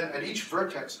 And then at each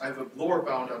vertex, I have a lower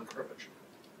bound on curvature.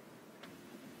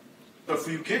 But if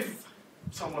you give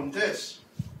someone this,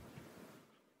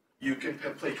 you can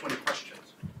play 20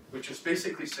 questions, which is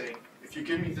basically saying, if you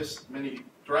give me this many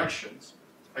directions,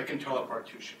 I can tell apart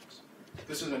 2 shapes.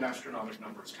 This is an astronomical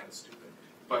number, it's kind of stupid.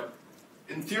 But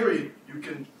in theory, you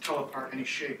can tell apart any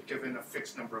shape given a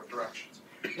fixed number of directions.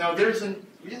 Now, there's a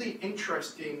really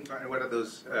interesting... What are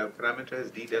those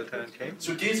parameters, d, delta, and k?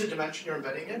 So d is the dimension you're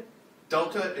embedding in.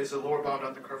 Delta is the lower bound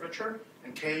on the curvature,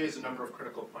 and k is the number of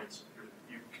critical points.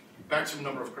 Maximum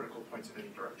number of critical points in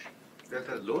any direction.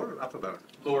 Delta is lower or upper bound?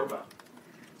 Lower bound.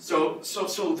 So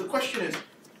the question is,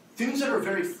 things that are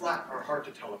very flat are hard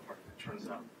to tell apart, it turns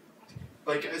out.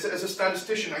 Like, as a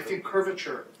statistician, I think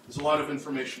curvature is a lot of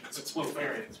information because it's low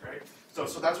variance, right? So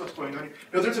that's what's going on here.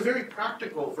 Now, there's a very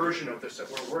practical version of this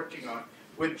that we're working on,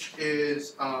 which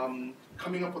is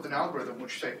coming up with an algorithm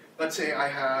which let's say I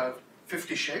have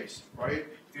 50 shapes, right?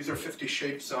 These are 50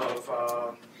 shapes of,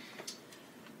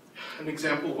 an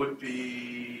example would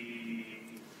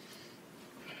be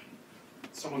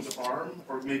someone's arm,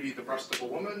 or maybe the breast of a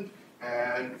woman,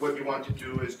 and what you want to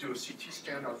do is do a CT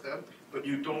scan of them, but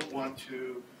you don't want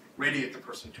to radiate the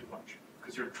person too much,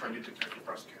 because you're trying to detect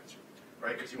breast cancer,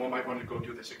 right? Because you might want to go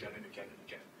do this again and again and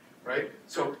again, right?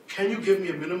 So can you give me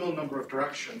a minimal number of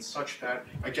directions such that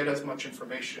I get as much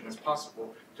information as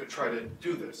possible to try to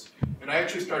do this? And I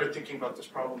actually started thinking about this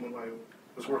problem when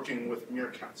was working with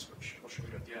meerkats, which I'll show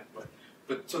you at the end.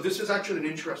 But so this is actually an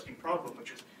interesting problem,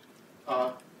 which is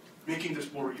making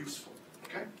this more useful.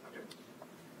 Okay.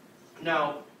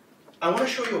 Now, I want to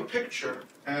show you a picture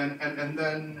and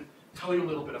then tell you a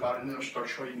little bit about it, and then I'll start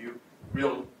showing you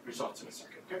real results in a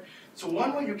second. Okay. So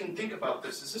one way you can think about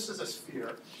this is a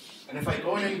sphere, and if I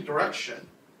go in any direction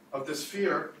of the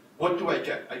sphere, what do I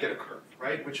get? I get a curve,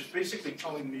 right? Which is basically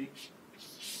telling me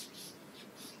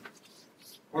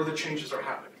where the changes are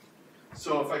happening.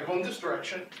 So if I go in this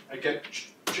direction, I get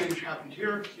change happened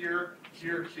here, here,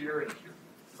 here, here, and here.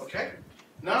 Okay?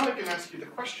 Now I can ask you the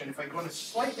question, if I go in a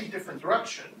slightly different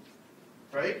direction,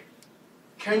 right,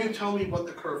 can you tell me what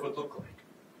the curve would look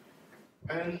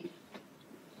like? And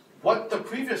what the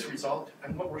previous result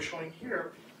and what we're showing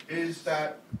here is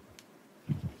that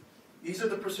either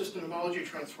the persistent homology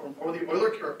transform or the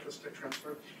Euler characteristic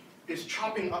transform is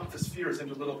chopping up the spheres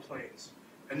into little planes.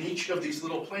 And each of these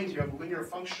little planes, you have a linear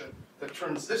function that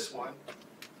turns this one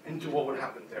into what would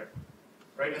happen there,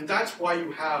 right? And that's why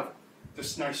you have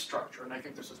this nice structure. And I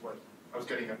think this is what I was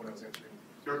getting at when I was answering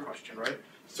your question, right?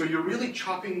 So you're really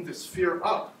chopping the sphere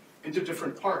up into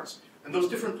different parts. And those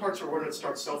different parts are where it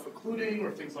starts self-occluding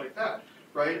or things like that,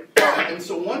 right? And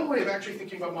so one way of actually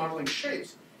thinking about modeling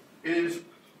shapes is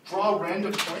draw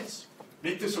random points,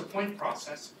 make this a point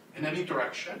process in any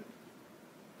direction,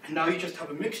 and now you just have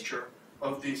a mixture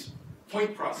of these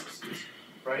point processes,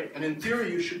 right? And in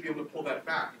theory, you should be able to pull that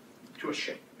back to a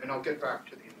shape, and I'll get back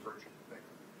to the inversion thing.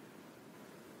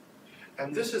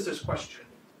 And this is this question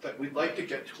that we'd like to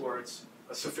get towards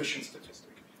a sufficient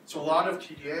statistic. So a lot of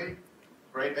TDA,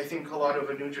 right, I think a lot of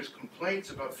Anuja's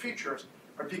complaints about features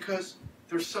are because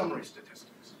they're summary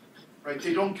statistics, right?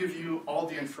 They don't give you all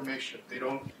the information. They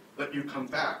don't let you come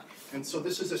back. And so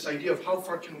this is this idea of how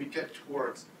far can we get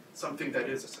towards something that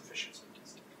is a sufficient statistic.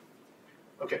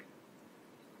 Okay.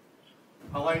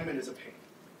 Alignment is a pain.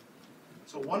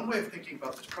 So one way of thinking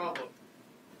about this problem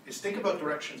is think about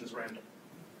directions as random,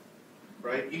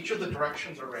 right? Each of the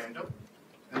directions are random.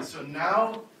 And so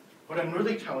now what I'm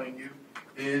really telling you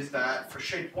is that for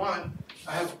shape 1,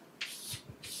 I have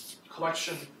a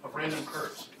collection of random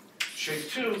curves. Shape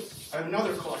 2, I have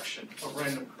another collection of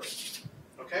random curves.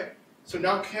 Okay? So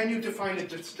now can you define a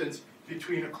distance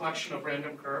between a collection of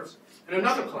random curves and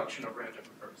another collection of random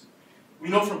curves? We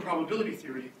know from probability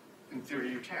theory, in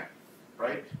theory you can,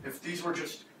 right? If these were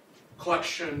just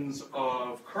collections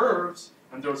of curves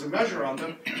and there was a measure on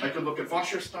them, I could look at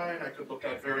Wasserstein, I could look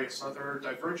at various other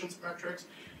divergence metrics.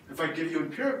 If I give you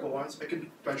empirical ones, I can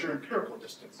measure empirical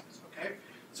distances, okay?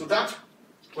 So that's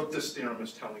what this theorem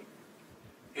is telling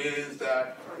you, is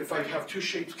that if I have two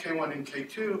shapes K1 and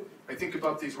K2, I think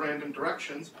about these random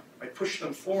directions, I push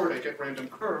them forward, I get random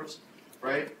curves,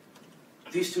 right?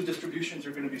 These two distributions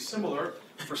are going to be similar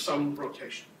for some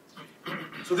rotation.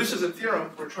 So this is a theorem.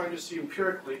 We're trying to see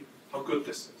empirically how good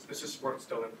this is. This is work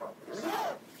still in progress.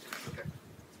 Okay.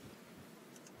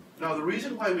 Now the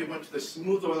reason why we went to this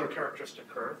smooth Euler characteristic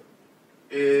curve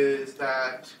is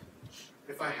that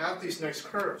if I have these nice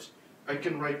curves, I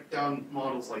can write down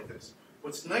models like this.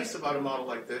 What's nice about a model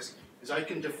like this is I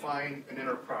can define an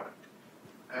inner product.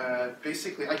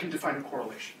 Basically, I can define a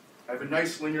correlation. I have a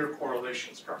nice linear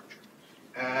correlation structure.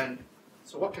 And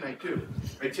so what can I do?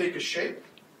 I take a shape.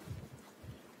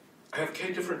 I have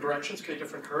k different directions, k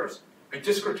different curves. I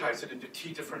discretize it into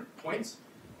t different points.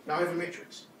 Now I have a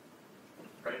matrix.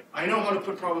 Right? I know how to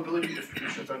put probability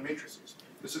distributions on matrices.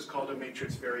 This is called a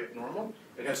matrix variate normal.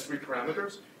 It has 3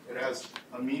 parameters. It has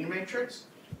a mean matrix.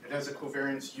 It has a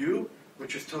covariance U,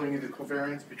 which is telling you the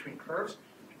covariance between curves.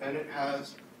 And it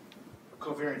has a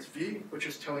covariance V, which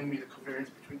is telling me the covariance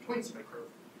between points in a curve.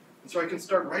 And so I can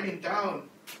start writing down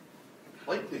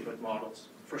likelihood models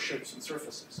for shapes and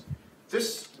surfaces.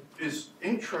 This is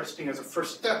interesting as a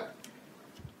first step.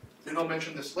 And I'll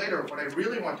mention this later. What I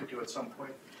really want to do at some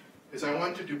point is I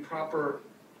want to do proper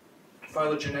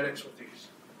phylogenetics with these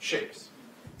shapes.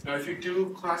 Now, if you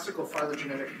do classical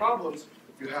phylogenetic problems,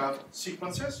 you have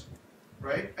sequences,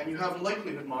 right? And you have a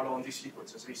likelihood model on these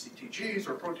sequences, ACTGs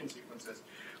or protein sequences.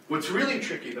 What's really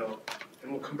tricky, though,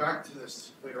 and we'll come back to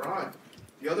this later on,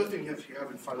 the other thing you have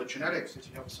in phylogenetics is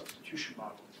you have a substitution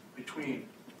model between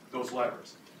those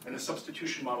levers. And a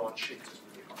substitution model on shapes is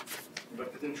really hard.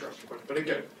 But it's interesting. But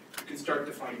again, you can start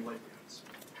defining likelihoods.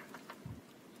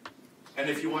 And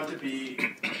if you want to be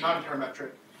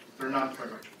non-parametric, they're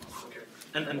non-parametric models. Okay.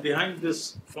 And behind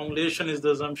this formulation is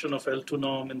the assumption of L2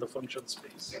 norm in the function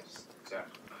space. Yes,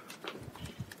 exactly.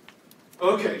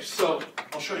 Okay, so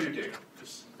I'll show you data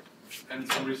and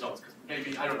some results. Because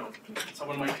maybe, I don't know,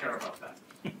 someone might care about that.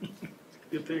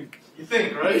 You think? You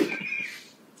think, right?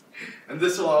 And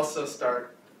this will also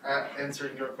start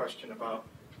answering your question about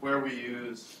where we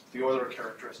use the Euler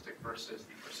characteristic versus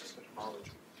the persistent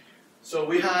homology. So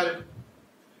we had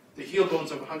the heel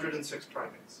bones of 106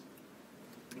 primates.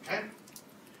 Okay?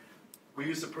 We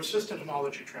used the persistent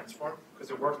homology transform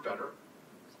because it worked better.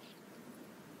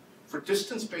 For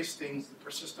distance-based things, the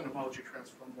persistent homology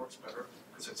transform works better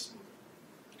because it's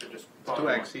smoother. Just two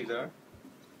axes are?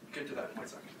 Get to that in 1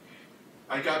 second.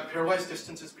 I got pairwise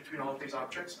distances between all of these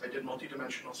objects. I did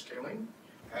multidimensional scaling.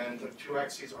 And the two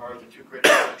axes are the two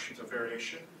greatest functions of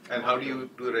variation. And how do you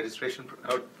do the registration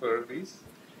out for these?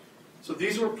 So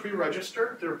these were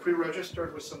pre-registered. They were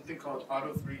pre-registered with something called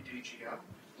Auto3DGM,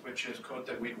 which is code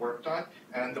that we'd worked on.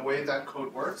 And the way that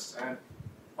code works, and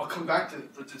I'll come back to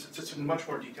this in much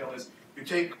more detail, is you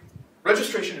take,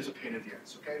 registration is a pain in the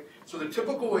ass, okay? So the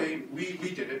typical way we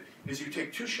did it is you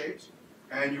take two shapes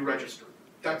and you register.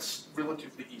 That's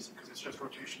relatively easy because it's just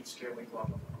rotation, scaling, blah,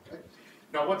 blah, blah, okay?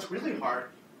 Now what's really hard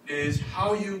is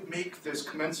how you make this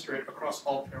commensurate across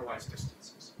all pairwise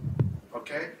distances,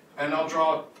 okay? And I'll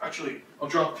draw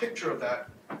a picture of that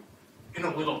in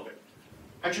a little bit.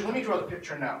 Actually, let me draw the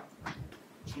picture now.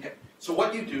 Okay, so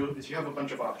what you do is you have a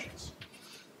bunch of objects.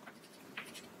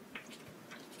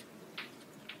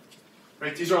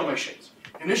 Right, these are all my shapes.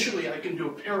 Initially, I can do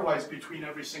a pairwise between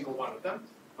every single one of them,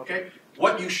 okay?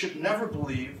 What you should never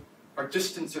believe are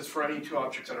distances for any two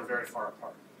objects that are very far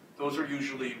apart. Those are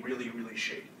usually really, really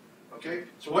shady, okay?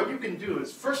 So what you can do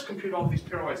is first compute all these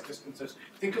pairwise distances.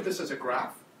 Think of this as a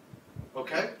graph,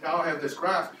 okay? Now I have this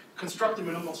graph. Construct a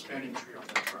minimal spanning tree on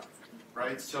that graph,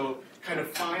 right? So kind of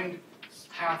find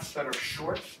paths that are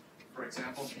short. For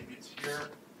example, maybe it's here,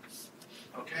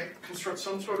 okay? Construct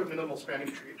some sort of minimal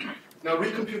spanning tree. Now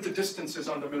recompute the distances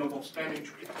on the minimal spanning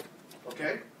tree,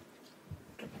 okay?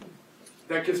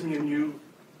 That gives me a new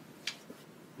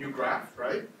graph,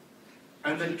 right?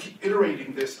 And then keep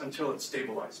iterating this until it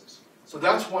stabilizes. So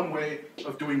that's one way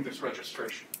of doing this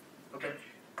registration. Okay,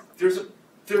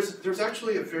 there's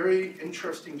actually a very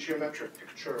interesting geometric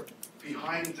picture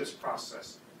behind this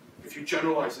process, if you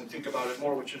generalize and think about it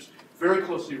more, which is very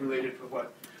closely related to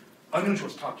what Anuj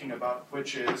was talking about,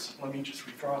 which is, let me just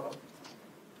redraw them.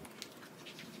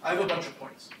 I have a bunch of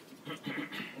points.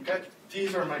 Okay,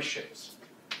 these are my shapes.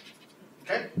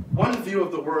 Okay, one view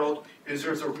of the world is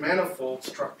there's a manifold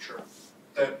structure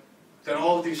that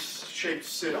all of these shapes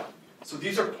sit on. So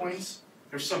these are points,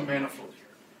 there's some manifold here.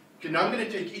 Okay, now I'm going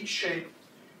to take each shape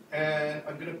and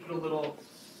I'm going to put a little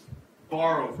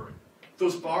bar over it.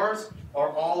 Those bars are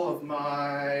all of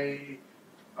my,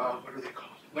 what are they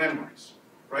called? Landmarks,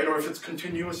 right? Or if it's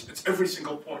continuous, it's every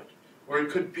single point. Or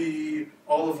it could be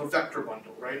all of a vector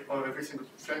bundle, right? Or every single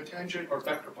tangent or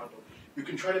vector bundle. You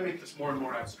can try to make this more and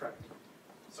more abstract.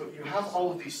 So you have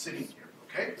all of these sitting here,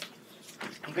 okay?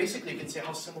 And basically, you can say,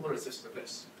 how similar is this to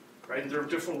this, right? And there are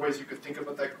different ways you could think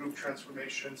about that, group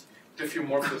transformations,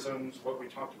 diffeomorphisms, what we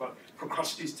talked about,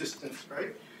 Procruste's distance,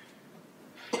 right?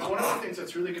 Now, one of the things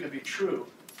that's really going to be true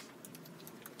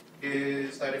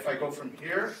is that if I go from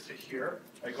here to here,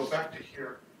 I go back to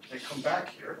here, I come back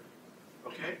here,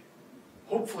 okay?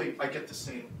 Hopefully, I get the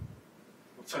same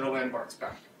set of landmarks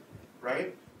back,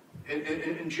 right?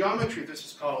 In geometry, this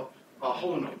is called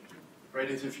holonomic, right?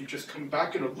 Is if you just come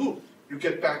back in a loop, you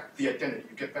get back the identity,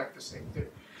 you get back the same thing.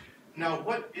 Now,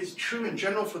 what is true in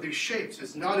general for these shapes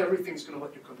is not everything's going to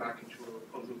let you come back into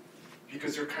a loop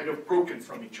because they're kind of broken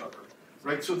from each other,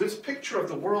 right? So this picture of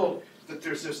the world, that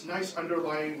there's this nice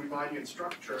underlying Riemannian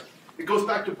structure, it goes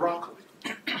back to broccoli,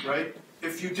 right?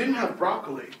 If you didn't have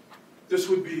broccoli, this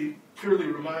would be purely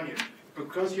Riemannian.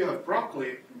 Because you have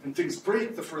broccoli, and things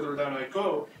break the further down I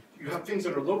go, you have things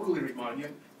that are locally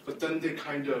Riemannian, but then they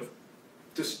kind of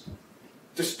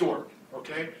distort,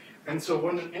 okay? And so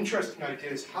one interesting idea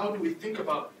is how do we think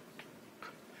about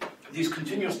these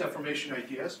continuous deformation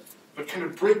ideas, but kind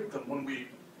of break them when we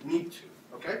need to,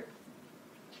 okay?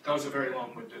 That was a very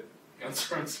long-winded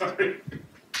answer, I'm sorry.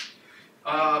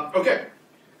 Okay,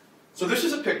 so this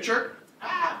is a picture.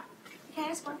 Can I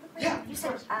ask one quick question? Yeah, You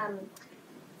said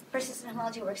persistent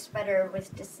homology works better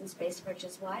with distance-based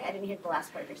approaches. Why? I didn't hear the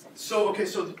last part of your sentence. So, okay,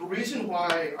 so the reason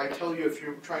why I tell you if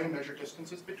you're trying to measure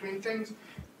distances between things,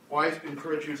 why I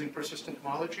encourage using persistent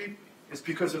homology is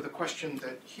because of the question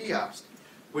that he asked,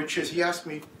 which is he asked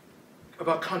me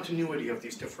about continuity of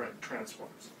these different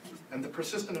transforms. And the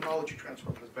persistent homology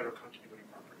transform has better continuity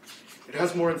properties. It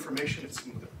has more information, it's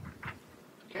smoother.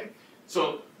 Okay?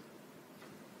 So,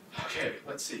 okay,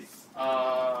 let's see.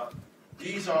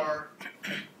 These are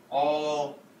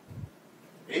all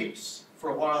apes. For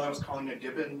a while I was calling a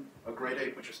gibbon a great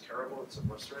ape, which is terrible. It's a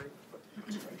wuss ray, but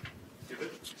it's great. Gibbon.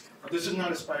 This is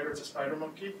not a spider, it's a spider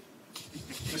monkey.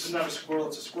 This is not a squirrel,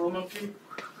 it's a squirrel monkey.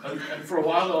 And for a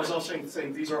while I was also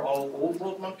saying these are all old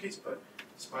world monkeys, but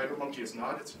spider monkey is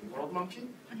not, it's a new world monkey,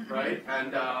 right?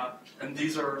 And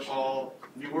these are all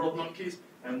new world monkeys,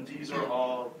 and these are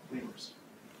all lemurs.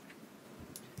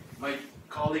 My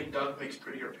colleague Doug makes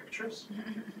prettier pictures.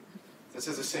 This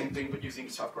is the same thing but using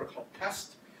software called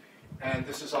Test. And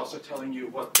this is also telling you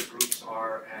what the groups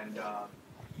are, and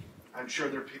I'm sure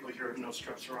there are people here who know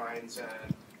strepsirrhines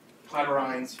and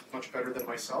platyrrhines much better than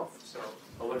myself, so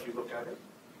I'll let you look at it.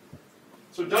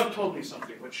 So Doug told me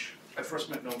something which at first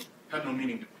had no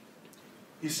meaning to me.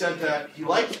 He said that he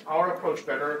liked our approach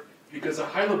better because the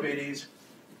Hylobates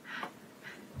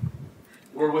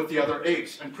were with the other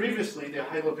apes, and previously the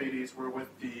Hylobates were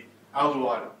with the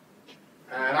Alouada.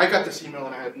 And I got this email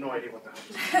and I had no idea what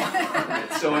that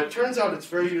was. So it turns out it's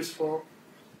very useful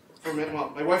for me.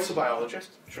 Well, my wife's a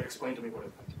biologist. She explained to me what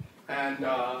it meant. And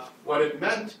what it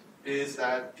meant is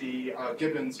that the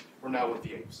gibbons were now with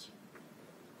the apes.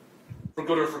 For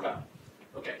good or for bad.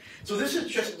 Okay, so this is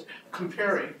just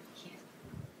comparing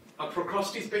a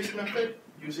Procrustes-based method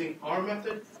using our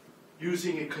method,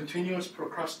 using a continuous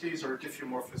Procrustes or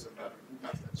diffeomorphism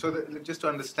method. So just to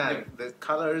understand, the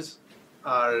colors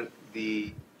are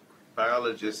the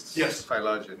biologist's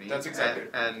phylogeny. That's exactly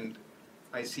and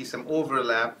I see some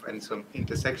overlap and some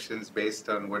intersections based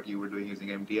on what you were doing using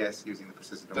MDS, using the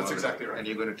persistent That's model. exactly right. And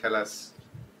you're going to tell us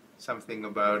something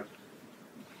about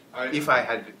if I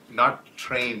had not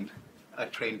trained a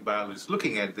trained biologist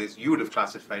looking at this, you would have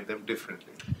classified them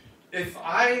differently. If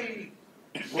I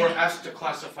were asked to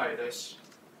classify this,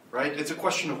 right, it's a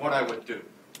question of what I would do,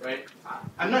 right?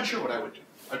 I'm not sure what I would do.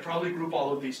 I'd probably group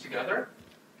all of these together.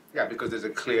 Yeah, because there's a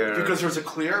clear... Because there's a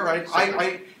clear, right?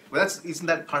 Well, isn't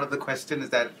that part of the question, is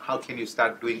that how can you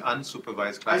start doing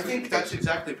unsupervised classification? I think that's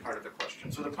exactly part of the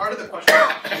question. So the part of the question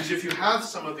is if you have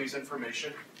some of these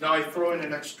information, now I throw in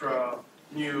an extra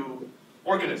new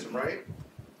organism, right?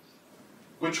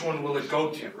 Which one will it go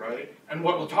to, right? And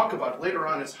what we'll talk about later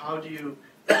on is how do you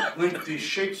link these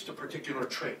shapes to particular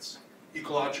traits,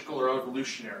 ecological or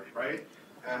evolutionary, right?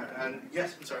 And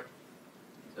yes, I'm sorry.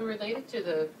 So related to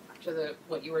the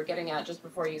what you were getting at just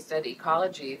before you said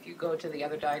ecology, if you go to the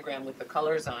other diagram with the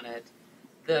colors on it,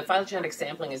 the phylogenetic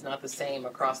sampling is not the same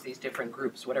across these different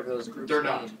groups, whatever those groups They're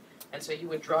mean. not. And so you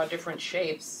would draw different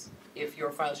shapes if your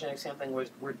phylogenetic sampling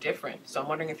were different. So I'm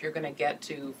wondering if you're going to get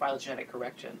to phylogenetic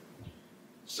correction.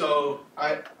 So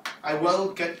I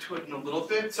will get to it in a little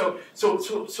bit. So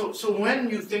when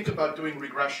you think about doing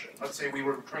regression, let's say we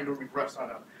were trying to regress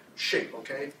on a shape,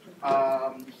 okay?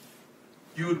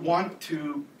 You would want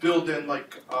to build in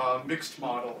like a mixed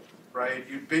model, right?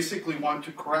 You basically want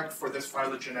to correct for this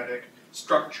phylogenetic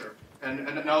structure. And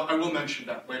now I will mention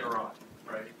that later on,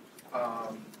 right?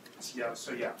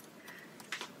 So yeah.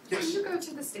 Yes? Can you go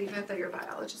to the statement that your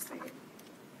biologist made?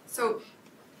 So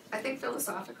I think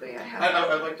philosophically I have...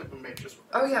 I'd like to make just...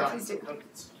 Oh yeah, please do.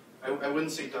 I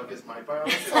wouldn't say Doug is my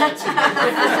biologist. I'd say my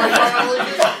wife is my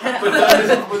biologist. But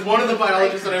Doug is one of the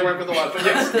biologists that I work with a lot. But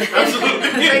yes,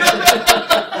 absolutely.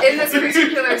 In this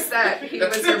particular set, he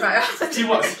was your biologist. He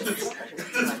was.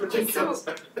 This particular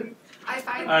set.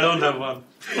 I don't have one.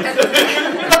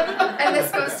 And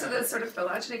this goes to the sort of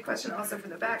phylogeny question also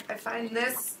from the back. I find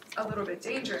this a little bit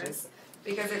dangerous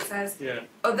because it says,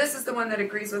 oh, this is the one that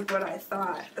agrees with what I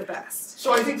thought the best.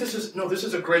 So I think this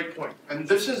is a great point. And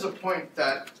this is a point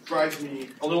that drives me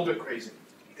a little bit crazy,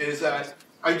 is that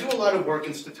I do a lot of work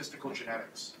in statistical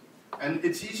genetics. And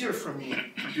it's easier for me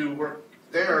to do work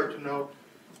there to know,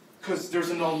 because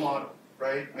there's a null model,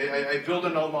 right? I build a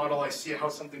null model, I see how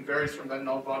something varies from that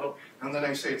null model, and then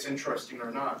I say it's interesting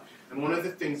or not. And one of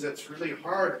the things that's really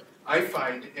hard, I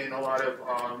find, in a lot of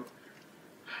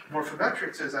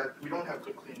morphometrics is that we don't have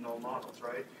good clean null models,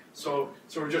 right? So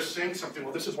we're just saying something,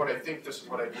 well, this is what I think, this is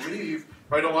what I believe,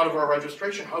 right? A lot of our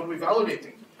registration, how do we validate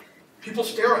things? People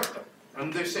stare at them,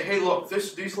 and they say, hey, look,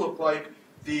 these look like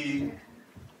the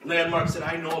landmarks that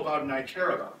I know about and I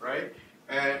care about, right?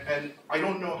 And I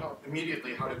don't know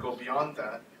immediately how to go beyond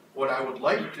that. What I would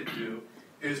like to do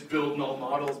is build null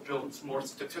models, build more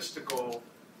statistical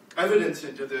evidence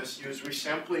into this, use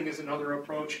resampling as another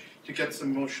approach to get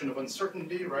some motion of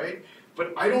uncertainty, right?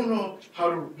 But I don't know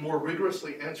how to more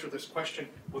rigorously answer this question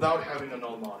without having a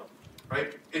null model,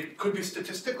 right? It could be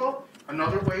statistical.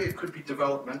 Another way, it could be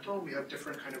developmental. We have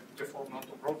different kind of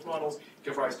developmental growth models,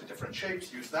 give rise to different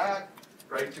shapes, use that,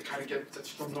 right, to kind of get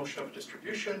this notion of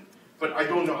distribution. But I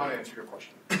don't know how to answer your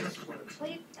question.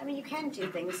 Well, you can do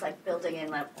things like building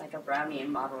in like a Brownian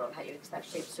model of how you expect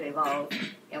shapes to evolve,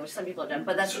 which some people have done.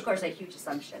 But that's, of course, a huge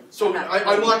assumption. So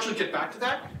I will actually get back to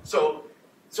that. So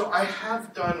So I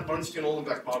have done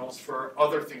Ornstein-Uhlenbeck models for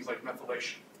other things like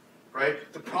methylation, right?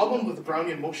 The problem with the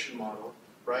Brownian motion model,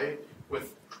 right,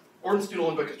 with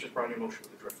Ornstein-Uhlenbeck is just Brownian motion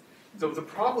with a drift. The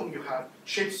problem you have,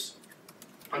 shapes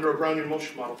under a Brownian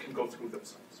motion model can go through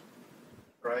themselves,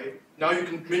 right? Now you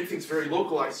can make things very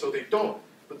localized so they don't,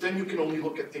 but then you can only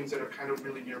look at things that are kind of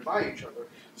really nearby each other.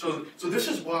 So this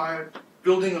is why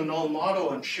building a null model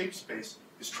on shape space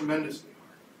is tremendously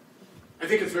hard. I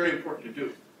think it's very important to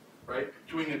do, right?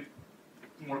 Doing it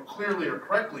more clearly or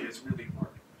correctly is really hard.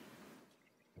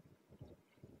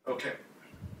 Okay.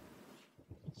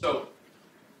 So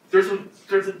there's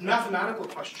a mathematical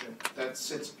question that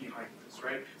sits behind this,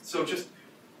 right? So just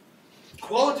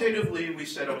qualitatively, we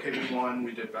said, okay, we won,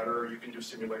 we did better, you can do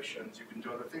simulations, you can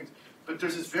do other things. But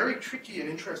there's this very tricky and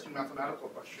interesting mathematical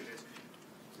question is,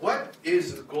 what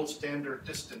is the gold standard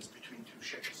distance between two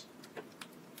shapes?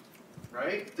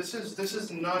 Right? This is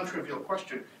a non-trivial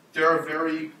question. There are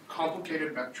very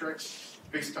complicated metrics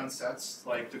based on sets,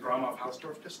 like the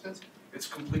Gromov-Hausdorff distance. It's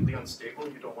completely unstable,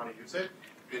 you don't want to use it.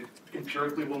 It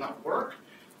empirically will not work.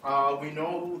 We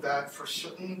know that for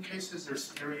certain cases, there's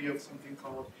theory of something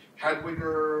called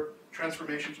Hadwiger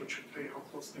transformations, which should tell you how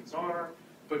close things are.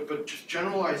 But just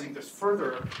generalizing this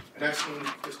further and asking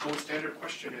this gold standard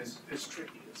question is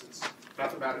tricky. It's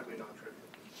mathematically non-trivial.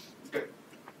 Okay.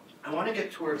 I want to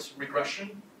get towards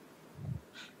regression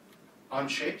on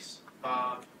shapes,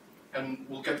 and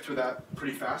we'll get to that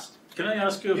pretty fast. Can I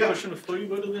ask you a question before you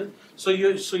go to that? So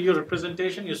your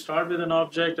representation, you start with an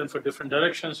object, and for different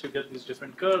directions, you get these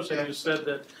different curves, and you said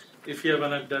that if you have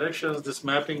enough directions, this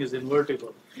mapping is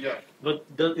invertible. Yeah. But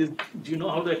do you know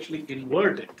how to actually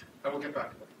invert it? I will get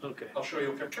back to that. Okay. I'll show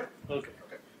you a picture. Okay.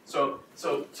 So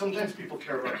sometimes people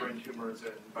care about brain tumors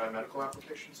in biomedical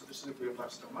applications. So this is a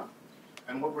glioblastoma.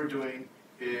 And what we're doing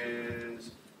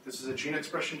is, this is a gene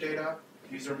expression data.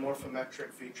 These are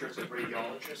morphometric features that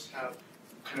radiologists have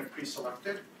kind of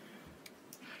pre-selected.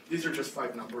 These are just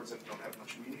 5 numbers that don't have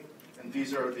much meaning. And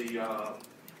these are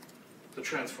the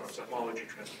transforms, homology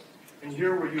transforms. And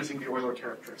here we're using the Euler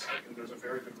characteristic, and there's a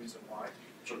very good reason why,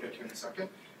 which I'll get to in a second.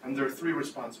 And there are 3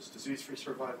 responses: disease-free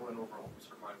survival and overall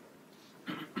survival.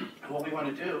 And what we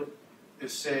want to do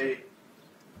is say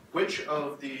which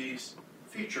of these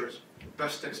features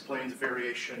best explains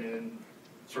variation in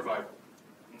survival.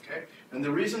 Okay? And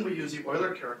the reason we use the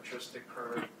Euler characteristic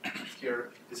curve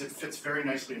here is it fits very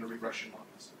nicely into regression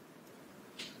models.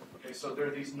 Okay, so there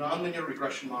are these nonlinear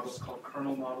regression models called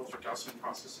kernel models or Gaussian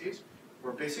processes,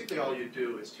 where basically all you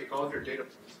do is take all of your data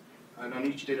points, and on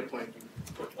each data point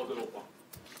you put a little bump.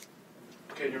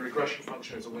 Okay, and your regression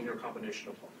function is a linear combination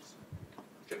of bumps.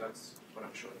 Okay, that's what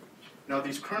I'm showing you. Now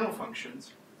these kernel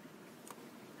functions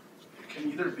can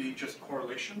either be just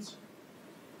correlations,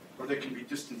 or they can be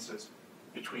distances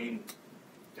between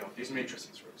these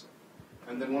matrices, for example.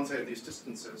 And then once I have these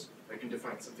distances, I can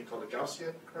define something called a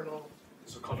Gaussian kernel.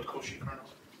 This is called a Cauchy kernel.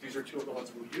 These are 2 of the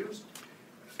ones we use.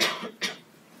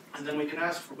 And then we can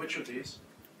ask for which of these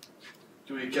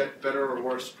do we get better or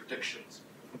worse predictions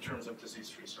in terms of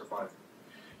disease-free survival.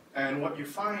 And what you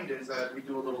find is that we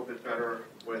do a little bit better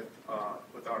with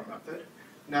our method.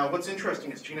 Now, what's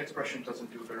interesting is gene expression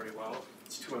doesn't do very well.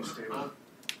 It's too unstable.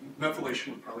 Methylation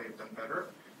would probably have done better.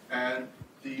 And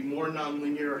the more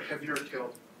nonlinear, heavier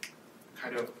tailed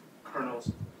kind of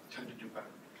kernels tend to do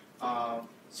better.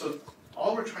 So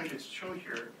all we're trying to show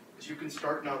here is you can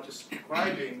start now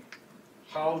describing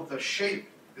how the shape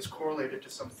is correlated to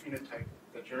some phenotype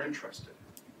that you're interested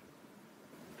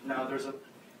in. Now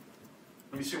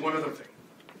let me see one other thing.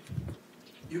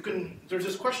 There's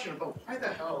this question about why the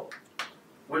hell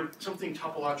would something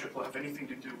topological have anything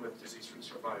to do with disease-free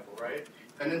survival, right?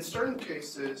 And in certain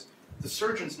cases, the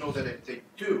surgeons know that they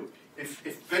do.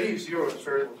 If Betty 0 is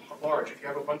very large, if you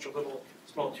have a bunch of little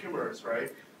small tumors,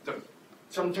 right,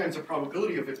 sometimes the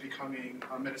probability of it becoming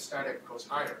metastatic goes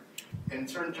higher. In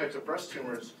certain types of breast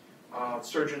tumors,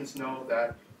 surgeons know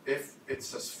that if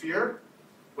it's a sphere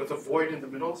with a void in the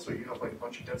middle, so you have like a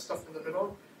bunch of dead stuff in the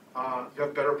middle, you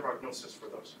have better prognosis for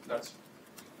those. That's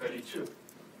Betty 2.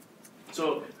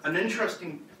 So an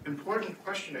interesting, important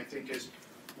question, I think, is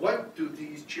what do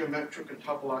these geometric and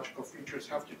topological features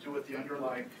have to do with the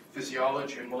underlying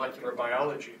physiology and molecular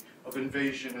biology of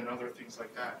invasion and other things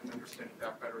like that? And understanding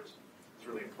that better is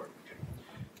really important. Okay.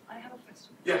 I have a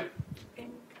question. Yeah.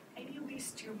 In any of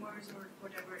these tumors or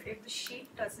whatever, if the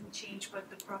shape doesn't change but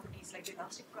the properties, like the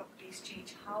elastic properties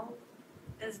change, how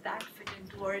does that fit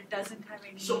into, or it doesn't have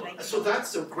any So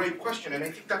that's a great question, and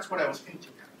I think that's what I was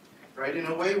hinting at. Right? In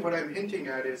a way, what I'm hinting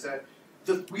at is that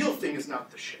the real thing is not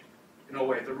the shape. in a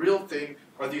way. The real thing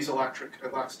are these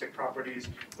elastic properties,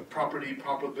 the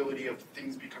probability of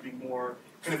things becoming more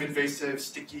kind of invasive,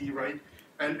 sticky, right?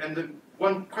 And the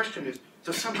one question is,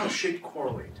 does somehow shape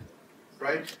correlate,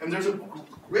 right? And there's a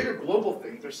greater global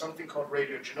thing. There's something called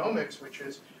radiogenomics, which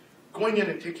is going in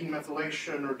and taking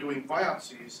methylation or doing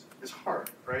biopsies is hard,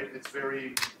 right? It's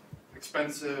very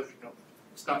expensive,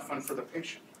 it's not fun for the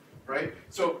patient, right?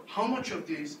 So how much of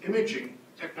these imaging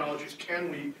technologies can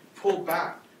we pull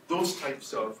back those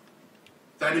types of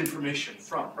that information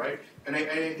from, right? And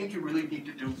I think you really need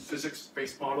to do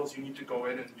physics-based models. You need to go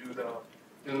in and do the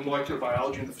molecular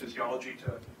biology and the physiology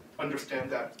to understand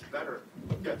that better.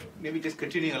 Yeah. Maybe just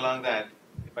continuing along that,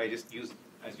 if I just use,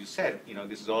 as you said,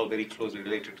 this is all very closely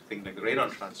related to things like the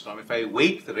radon transform. If I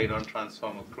weight the radon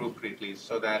transform appropriately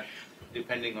so that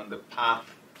depending on the path,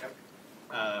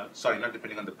 sorry, not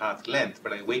depending on the path length,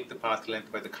 but I weight the path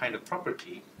length by the kind of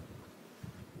property,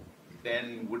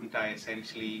 then wouldn't I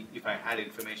essentially, if I had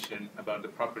information about the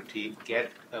property,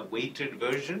 get a weighted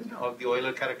version of the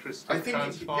Euler characteristic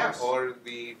transform yes. or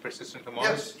the persistent homology?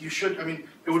 Yes, you should. I mean,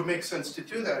 it would make sense to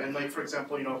do that. And like, for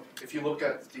example, if you look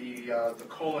at the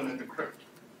colon and the crypt,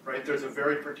 right, there's a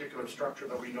very particular structure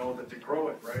that we know that they grow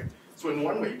in, right? So in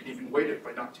one way, you can even weight it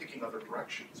by not taking other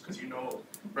directions, because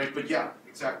right? But yeah,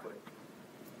 exactly.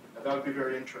 That would be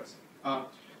very interesting.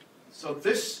 So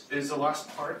this is the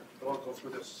last part. I'll go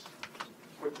through this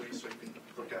quickly so you can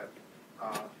look at,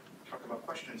 talk about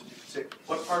questions. You can say,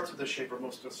 what parts of the shape are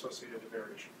most associated to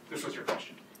variation? This was your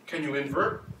question. Can you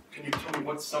invert? Can you tell me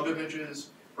what subimages,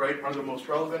 right, are the most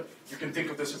relevant? You can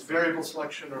think of this as variable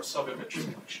selection or subimage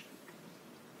selection.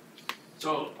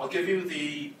 So I'll give you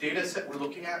the data set we're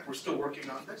looking at. We're still working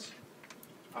on this.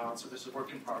 So this is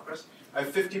work in progress. I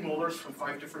have 50 molars from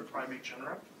 5 different primate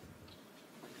genera.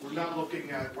 We're not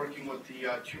looking at working with the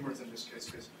tumors in this case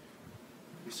because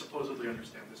we supposedly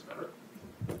understand this better.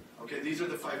 Okay, these are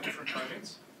the 5 different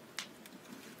primates.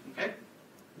 Okay?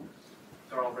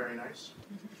 They're all very nice.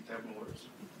 They have molars.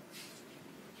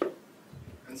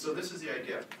 And so this is the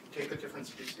idea. We take the different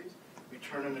species, we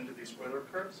turn them into these Euler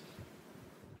curves.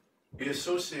 We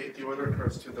associate the Euler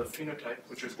curves to the phenotype,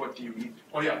 which is what do you eat.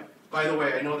 Oh yeah, by the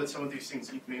way, I know that some of these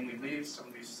things eat mainly leaves, some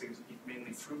of these things eat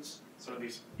mainly fruits, some of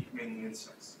these eat mainly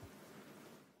insects.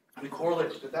 And we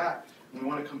correlate to that, and we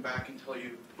want to come back and tell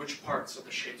you which parts of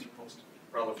the shapes are most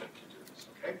relevant to do this,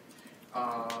 okay?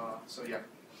 So yeah.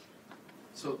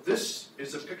 So this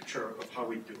is a picture of how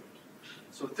we do it.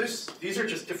 So these are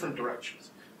just different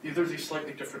directions. These are these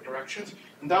slightly different directions,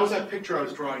 and that was that picture I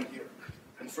was drawing here.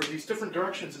 And for these different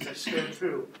directions, as I scan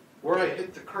through, where I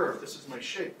hit the curve, this is my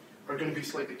shape, are going to be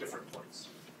slightly different points.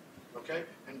 Okay?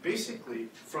 And basically,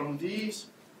 from these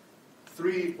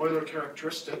 3 Euler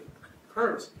characteristic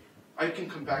curves, I can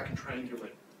come back and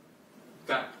triangulate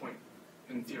that point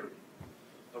in theory.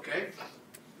 Okay?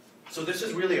 So this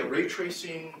is really a ray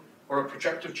tracing or a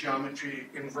projective geometry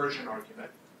inversion argument.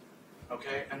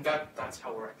 Okay? And that's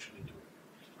how we're actually doing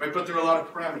it. Right? But there are a lot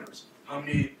of parameters. How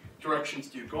many directions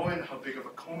do you go in? How big of a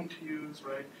cone to use,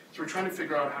 right? So we're trying to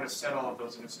figure out how to set all of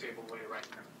those in a stable way right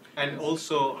now. And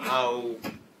also how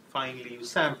finely you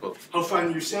sample. How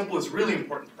finely you sample is a really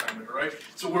important parameter, right?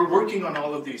 So we're working on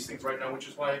all of these things right now, which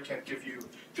is why I can't give you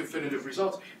definitive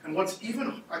results. And what's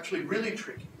even actually really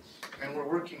tricky, and we're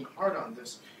working hard on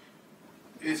this,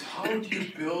 is how do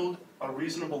you build a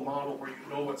reasonable model where you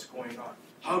know what's going on?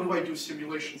 How do I do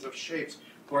simulations of shapes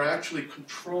where I actually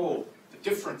control the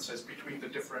differences between the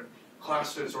different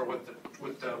classes or with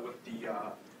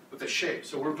the shape?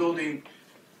 So we're building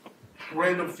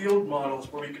random field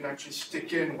models where we can actually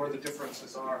stick in where the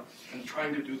differences are and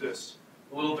trying to do this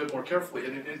a little bit more carefully.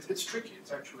 And it's tricky.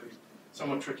 It's actually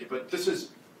somewhat tricky. But this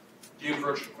is the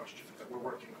inversion question that we're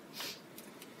working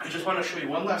on. I just want to show you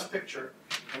one last picture,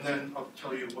 and then I'll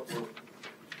tell you what we're looking at.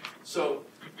 So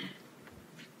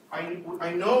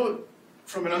I know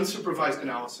from an unsupervised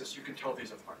analysis you can tell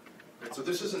these apart. Right? So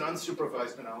this is an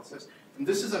unsupervised analysis, and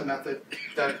this is a method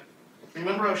that,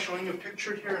 remember I was showing you a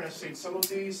picture here, and I was saying some of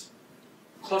these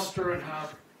cluster and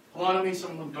have holonomy,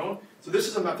 some of them don't. So this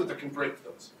is a method that can break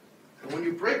those. And when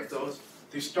you break those,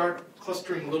 they start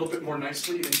clustering a little bit more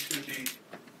nicely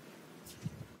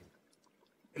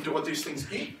into what these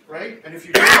things eat, right? And if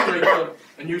you don't break them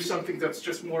and use something that's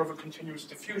just more of a continuous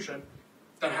diffusion,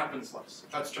 that happens less.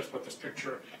 That's just what this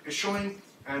picture is showing,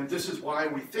 and this is why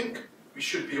we think we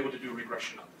should be able to do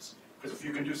regression on this. Because if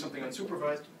you can do something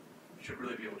unsupervised, you should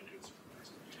really be able to do it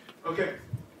supervised. Okay,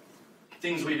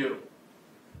 things we do.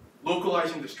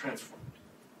 Localizing this transform,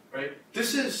 right?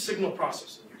 This is signal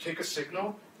processing. You take a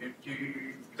signal that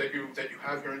you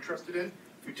have you're interested in.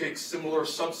 You take similar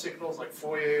subsignals like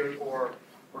Fourier or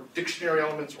or dictionary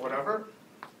elements or whatever,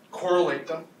 correlate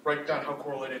them, write down how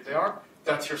correlated they are.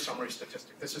 That's your summary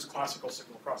statistic. This is classical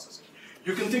signal processing.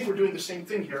 You can think we're doing the same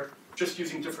thing here, just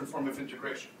using different form of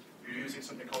integration. You're using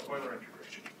something called Euler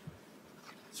integration.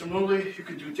 Similarly, you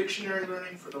can do dictionary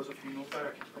learning. For those of you who know that, I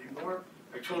can tell you more.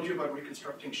 I told you about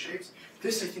reconstructing shapes.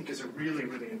 This, I think, is a really,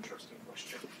 really interesting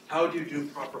question. How do you do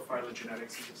proper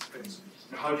phylogenetics in this space?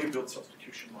 And how do you build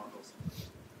substitution models?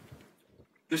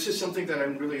 This is something that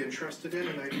I'm really interested in,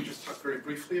 and I can just talk very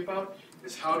briefly about,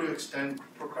 is how to extend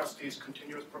Procrustes,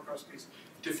 continuous Procrustes,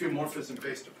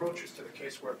 diffeomorphism-based approaches to the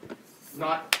case where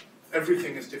not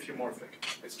everything is diffeomorphic.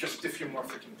 It's just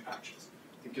diffeomorphic in patches.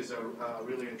 I think is a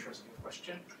really interesting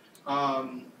question.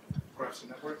 Graphs and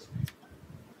networks.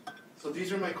 So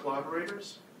these are my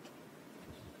collaborators.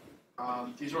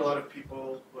 These are a lot of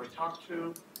people who I talked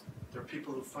to. They're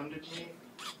people who funded me.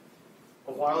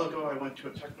 A while ago, I went to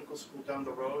a technical school down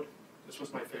the road. This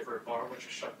was my favorite bar, which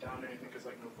is shut down, and I think is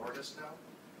like Novartis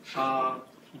now.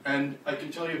 And I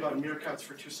can tell you about meerkats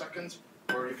for 2 seconds,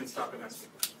 or you can stop and ask me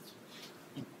questions.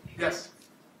 Yes?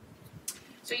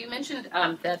 So you mentioned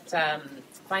that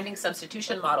finding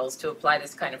substitution models to apply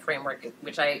this kind of framework,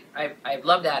 which I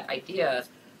love that idea,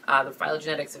 the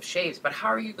phylogenetics of shapes, but how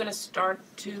are you going to start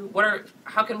to,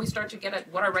 how can we start to get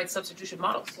at what are right substitution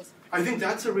models? I think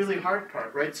that's a really hard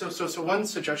part, right? So one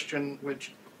suggestion,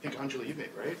 which I think Anjali you made,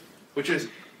 right? Which is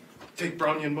take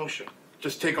Brownian motion.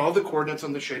 Just take all the coordinates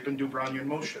on the shape and do Brownian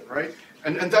motion, right?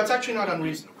 And that's actually not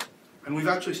unreasonable. And we've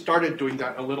actually started doing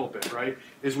that a little bit, right?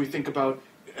 Is we think about,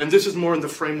 and this is more in the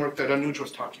framework that Anuj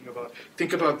was talking about,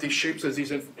 think about these shapes as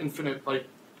these infinite, like,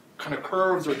 kind of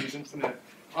curves or these infinite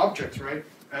objects, right?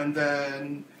 And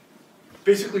then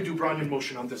basically do Brownian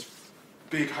motion on this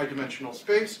big high-dimensional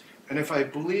space. And if I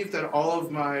believe that all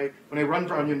of my, when I run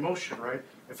Brownian motion, right,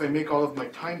 if I make all of my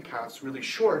time paths really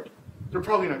short, they're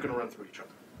probably not going to run through each other,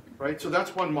 right? So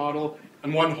that's one model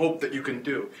and one hope that you can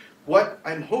do. What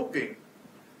I'm hoping,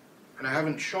 and I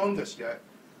haven't shown this yet,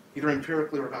 either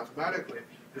empirically or mathematically,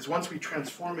 is once we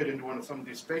transform it into one of some of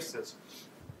these spaces,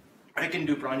 I can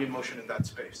do Brownian motion in that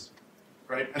space,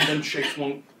 right? And then shapes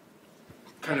won't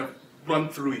kind of run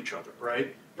through each other,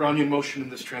 right? Brownian motion in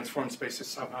this transformed space is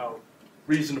somehow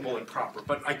reasonable and proper,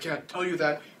 but I can't tell you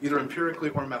that either empirically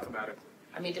or mathematically.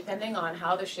 I mean, depending on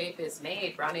how the shape is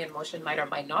made, Brownian motion might or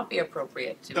might not be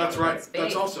appropriate to That's be in right. that space.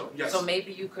 That's also, yes. So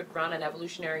maybe you could run an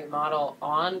evolutionary model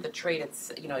on the trait.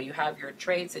 It's, you know, you have your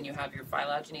traits and you have your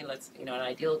phylogeny. Let's, you know, an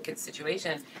ideal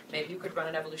situation. Maybe you could run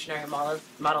an evolutionary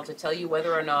model to tell you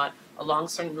whether or not along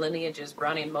certain lineages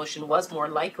Brownian motion was more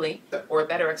likely or a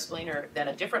better explainer than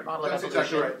a different model of evolution.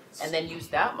 That's exactly right. And then use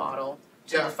that model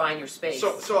to define your space.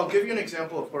 So I'll give you an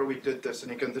example of where we did this,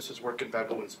 and again, this is work in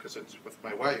baboons because it's with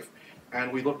my wife.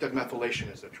 And we looked at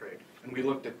methylation as a trait. And we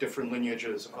looked at different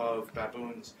lineages of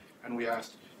baboons. And we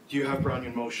asked, do you have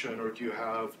Brownian motion or do you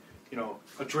have, you know,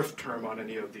 a drift term on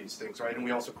any of these things, right? And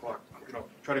we also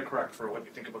try to correct for what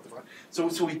you think about the file.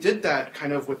 So we did that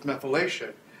kind of with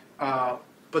methylation.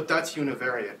 But that's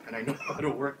univariate, and I know how to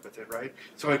work with it, right?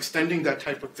 So extending that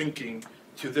type of thinking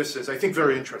to this is, I think,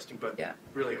 very interesting, but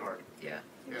really hard. Yeah.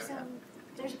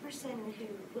 There's a person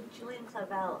who, Julian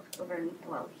Clavel, over in,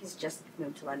 well, he's just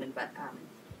moved to London, but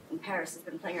in Paris has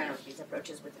been playing around with these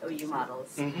approaches with OU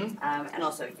models, and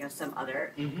also, you know, some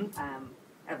other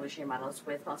evolutionary models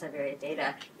with multivariate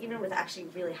data, even with actually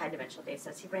really high dimensional data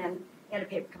sets. He had a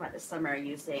paper come out this summer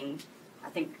using, I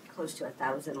think, close to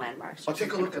 1,000 landmarks. I'll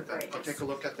take a look at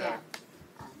that.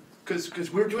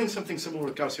 Because we're doing something similar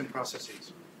with Gaussian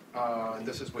processes. And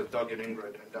this is with Doug and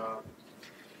Ingrid. And,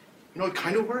 you know, it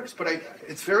kind of works, but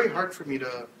it's very hard for me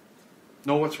to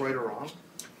know what's right or wrong.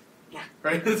 Yeah.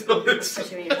 Right? So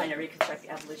especially when you're trying to reconstruct the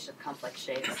evolution of complex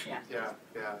shapes. Yeah.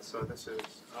 So this is,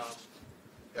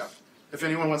 If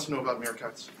anyone wants to know about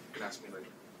meerkats, you can ask me later.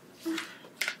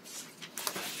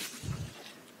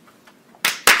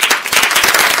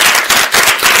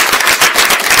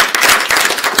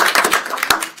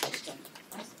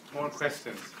 More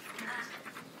questions?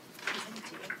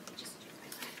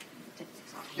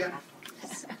 Yeah.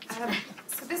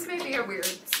 So this may be a weird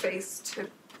space to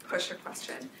push a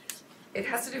question. It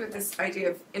has to do with this idea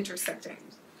of intersecting.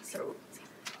 So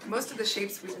most of the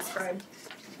shapes we describe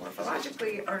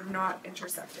morphologically are not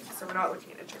intersecting. So we're not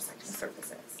looking at intersecting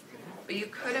surfaces. But you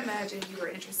could imagine you were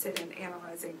interested in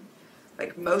analyzing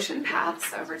like motion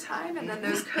paths over time, and then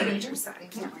those could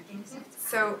intersect.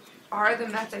 So are the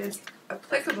methods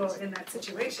applicable in that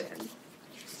situation?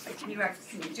 Like, can you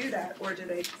do that, or do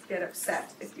they get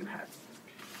upset if you have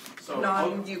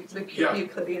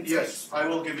non-Euclidean space? Yes, I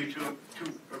will give you two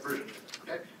versions.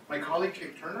 Okay, my colleague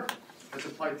Kate Turner has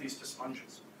applied these to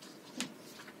sponges.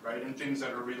 right? And things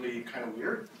that are really kind of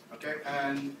weird, okay?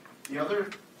 And the other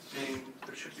thing,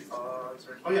 there should be, oh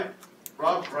yeah,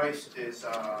 Rob Bryce is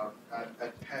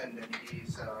at Penn, and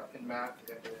he's in math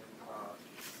and in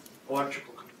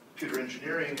electrical computer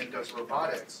engineering and does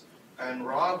robotics. And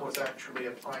Rob was actually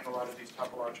applying a lot of these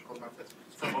topological methods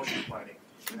for motion planning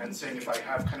and saying if I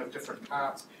have kind of different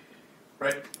paths,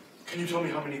 right? Can you tell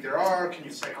me how many there are? Can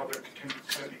you say how they can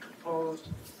kind of be composed,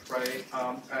 right?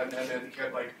 And then he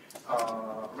had like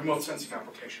remote sensing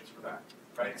applications for that,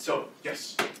 right? So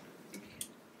yes.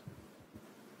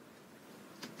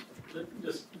 Let me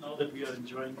just, now that we are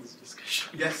enjoying this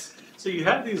discussion. Yes. So you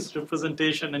have these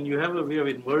representation and you have a way of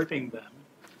inverting them.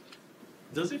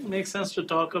 Does it make sense to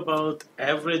talk about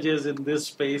averages in this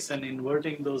space and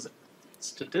inverting those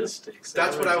statistics?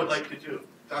 That's what I would like to do.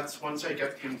 That's once I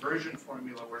get the inversion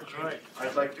formula working, Right.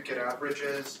 I'd like to get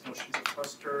averages, notions of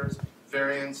clusters,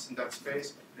 variance in that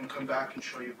space, and come back and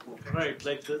show you cool pictures. Right,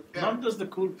 like not just the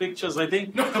cool pictures, I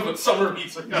think. No, but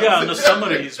summaries. Yeah, the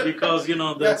summaries, because the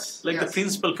Yes, the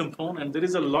principal component, there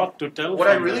is a lot to tell. What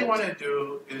I from really that. want to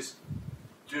do is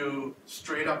do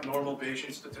straight up normal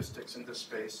Bayesian statistics in this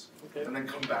space, Okay. and then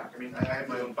come back. I mean, I have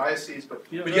my own biases, but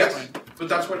That's yes, fine. but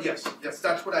that's what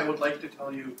that's what I would like to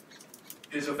tell you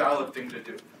is a valid thing to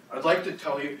do. I'd like to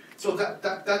tell you, so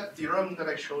that theorem that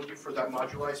I showed you for that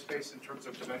moduli space in terms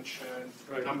of dimension,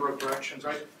 Right. number of directions,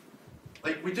 right?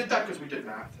 Like we did that because we did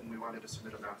math and we wanted to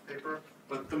submit a math paper.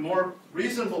 But the more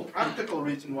reasonable, practical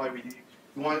reason why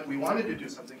we wanted to do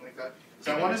something like that is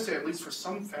I want to say at least for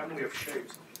some family of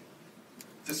shapes,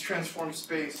 this transformed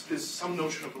space is some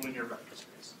notion of a linear vector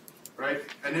space, right?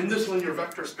 And in this linear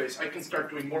vector space, I can start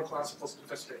doing more classical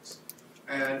statistics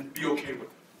and be okay with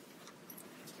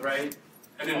it, right?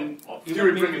 And then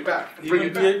theory bring it back. And bring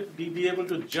it back. Be able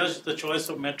to judge the choice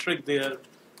of metric there,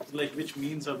 like which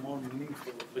means are more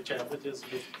meaningful, which averages.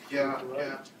 Yeah.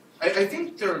 I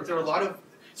think there are a lot of,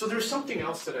 so there's something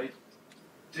else that I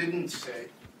didn't say.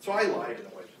 So I lied in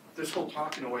a way. This whole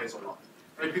talk in a way is a lie,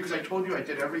 right? Because I told you I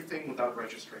did everything without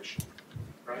registration,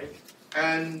 right?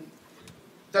 And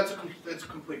that's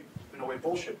complete, in a way,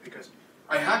 bullshit because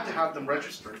I had to have them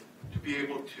registered to be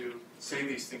able to say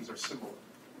these things are similar,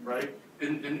 right?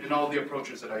 In all the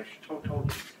approaches that I told you.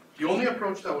 The only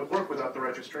approach that would work without the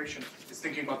registration is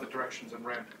thinking about the directions in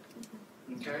random.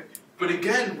 Okay? But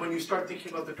again, when you start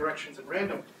thinking about the directions in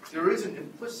random, there is an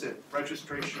implicit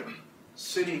registration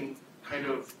sitting kind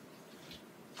of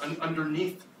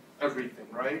underneath everything,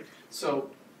 right? So,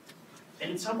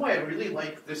 in some way, I really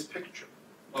like this picture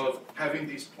of having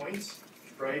these points,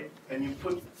 right? And you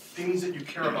put things that you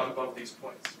care about above these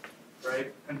points,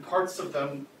 right? And parts of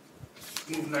them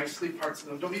move nicely, parts of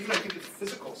them don't. Even I think it's a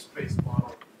physical space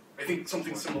model. I think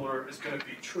something similar is going to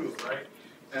be true, right?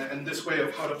 And this way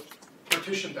of how to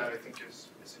partition that, I think, is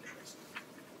interesting.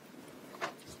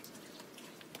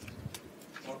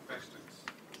 More questions?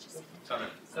 Sorry.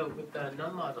 So with the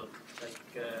non-model,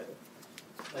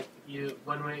 like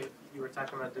one way you were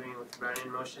talking about doing it with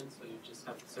Brownian motion, so you just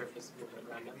have the surface move at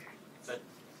random. But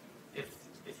if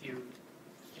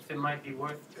it might be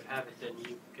worth to have it, then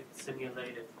you could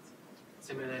simulate it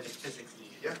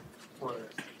physically. Yeah. For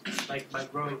like by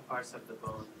growing parts of the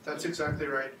bone. That's exactly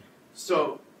right.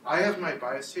 So I have my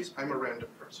biases. I'm a random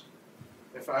person.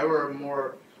 If I were a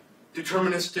more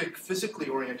deterministic, physically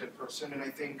oriented person, and I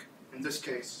think in this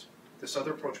case, this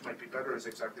other approach might be better, is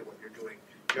exactly what you're doing.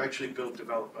 You actually build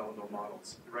developmental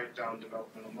models. You write down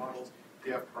developmental models.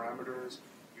 They have parameters.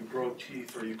 You grow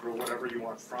teeth or you grow whatever you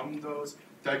want from those.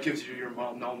 That gives you your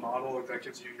null model, or that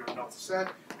gives you your null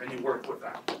set, and you work with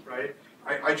that, right?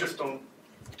 I just don't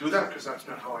do that because that's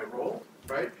not how I roll,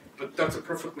 right? But that's a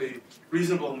perfectly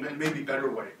reasonable and maybe better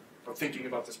way of thinking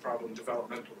about this problem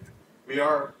developmentally. We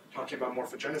are talking about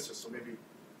morphogenesis, so maybe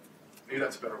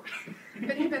that's a better way.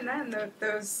 But even then,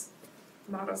 those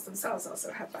models themselves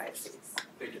also have biases.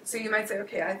 They do. So you might say,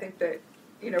 okay, I think that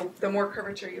the more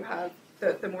curvature you have,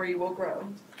 the more you will grow.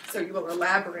 So you will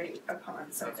elaborate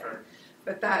upon something. That's right.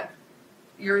 But that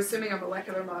you're assuming a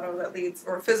molecular model that leads,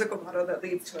 or a physical model that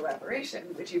leads to elaboration,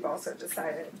 which you've also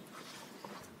decided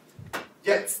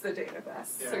gets the data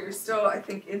best. Yeah. So you're still, I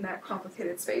think, in that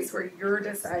complicated space where you're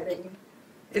deciding.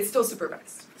 It's still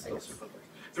supervised.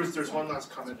 There's one last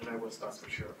comment, and I will stop for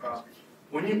sure.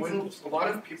 When a lot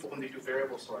of people, when they do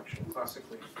variable selection,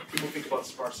 classically, people think about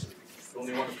sparsity. They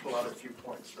only want to pull out a few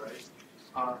points,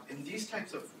 right? In these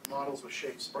types of models with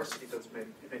shapes, sparsity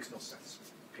makes no sense.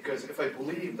 Because if I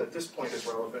believe that this point is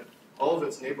relevant, all of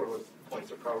its neighborhood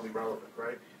points are probably relevant,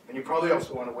 right? And you probably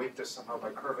also want to weight this somehow by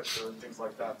curvature and things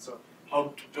like that. So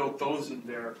how to build those in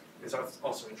there is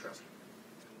also interesting.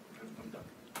 I'm done.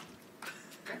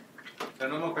 Okay. There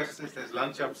are no more questions. There's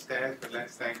lunch upstairs, but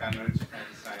let's thank Anuj and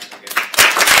Sayan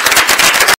again.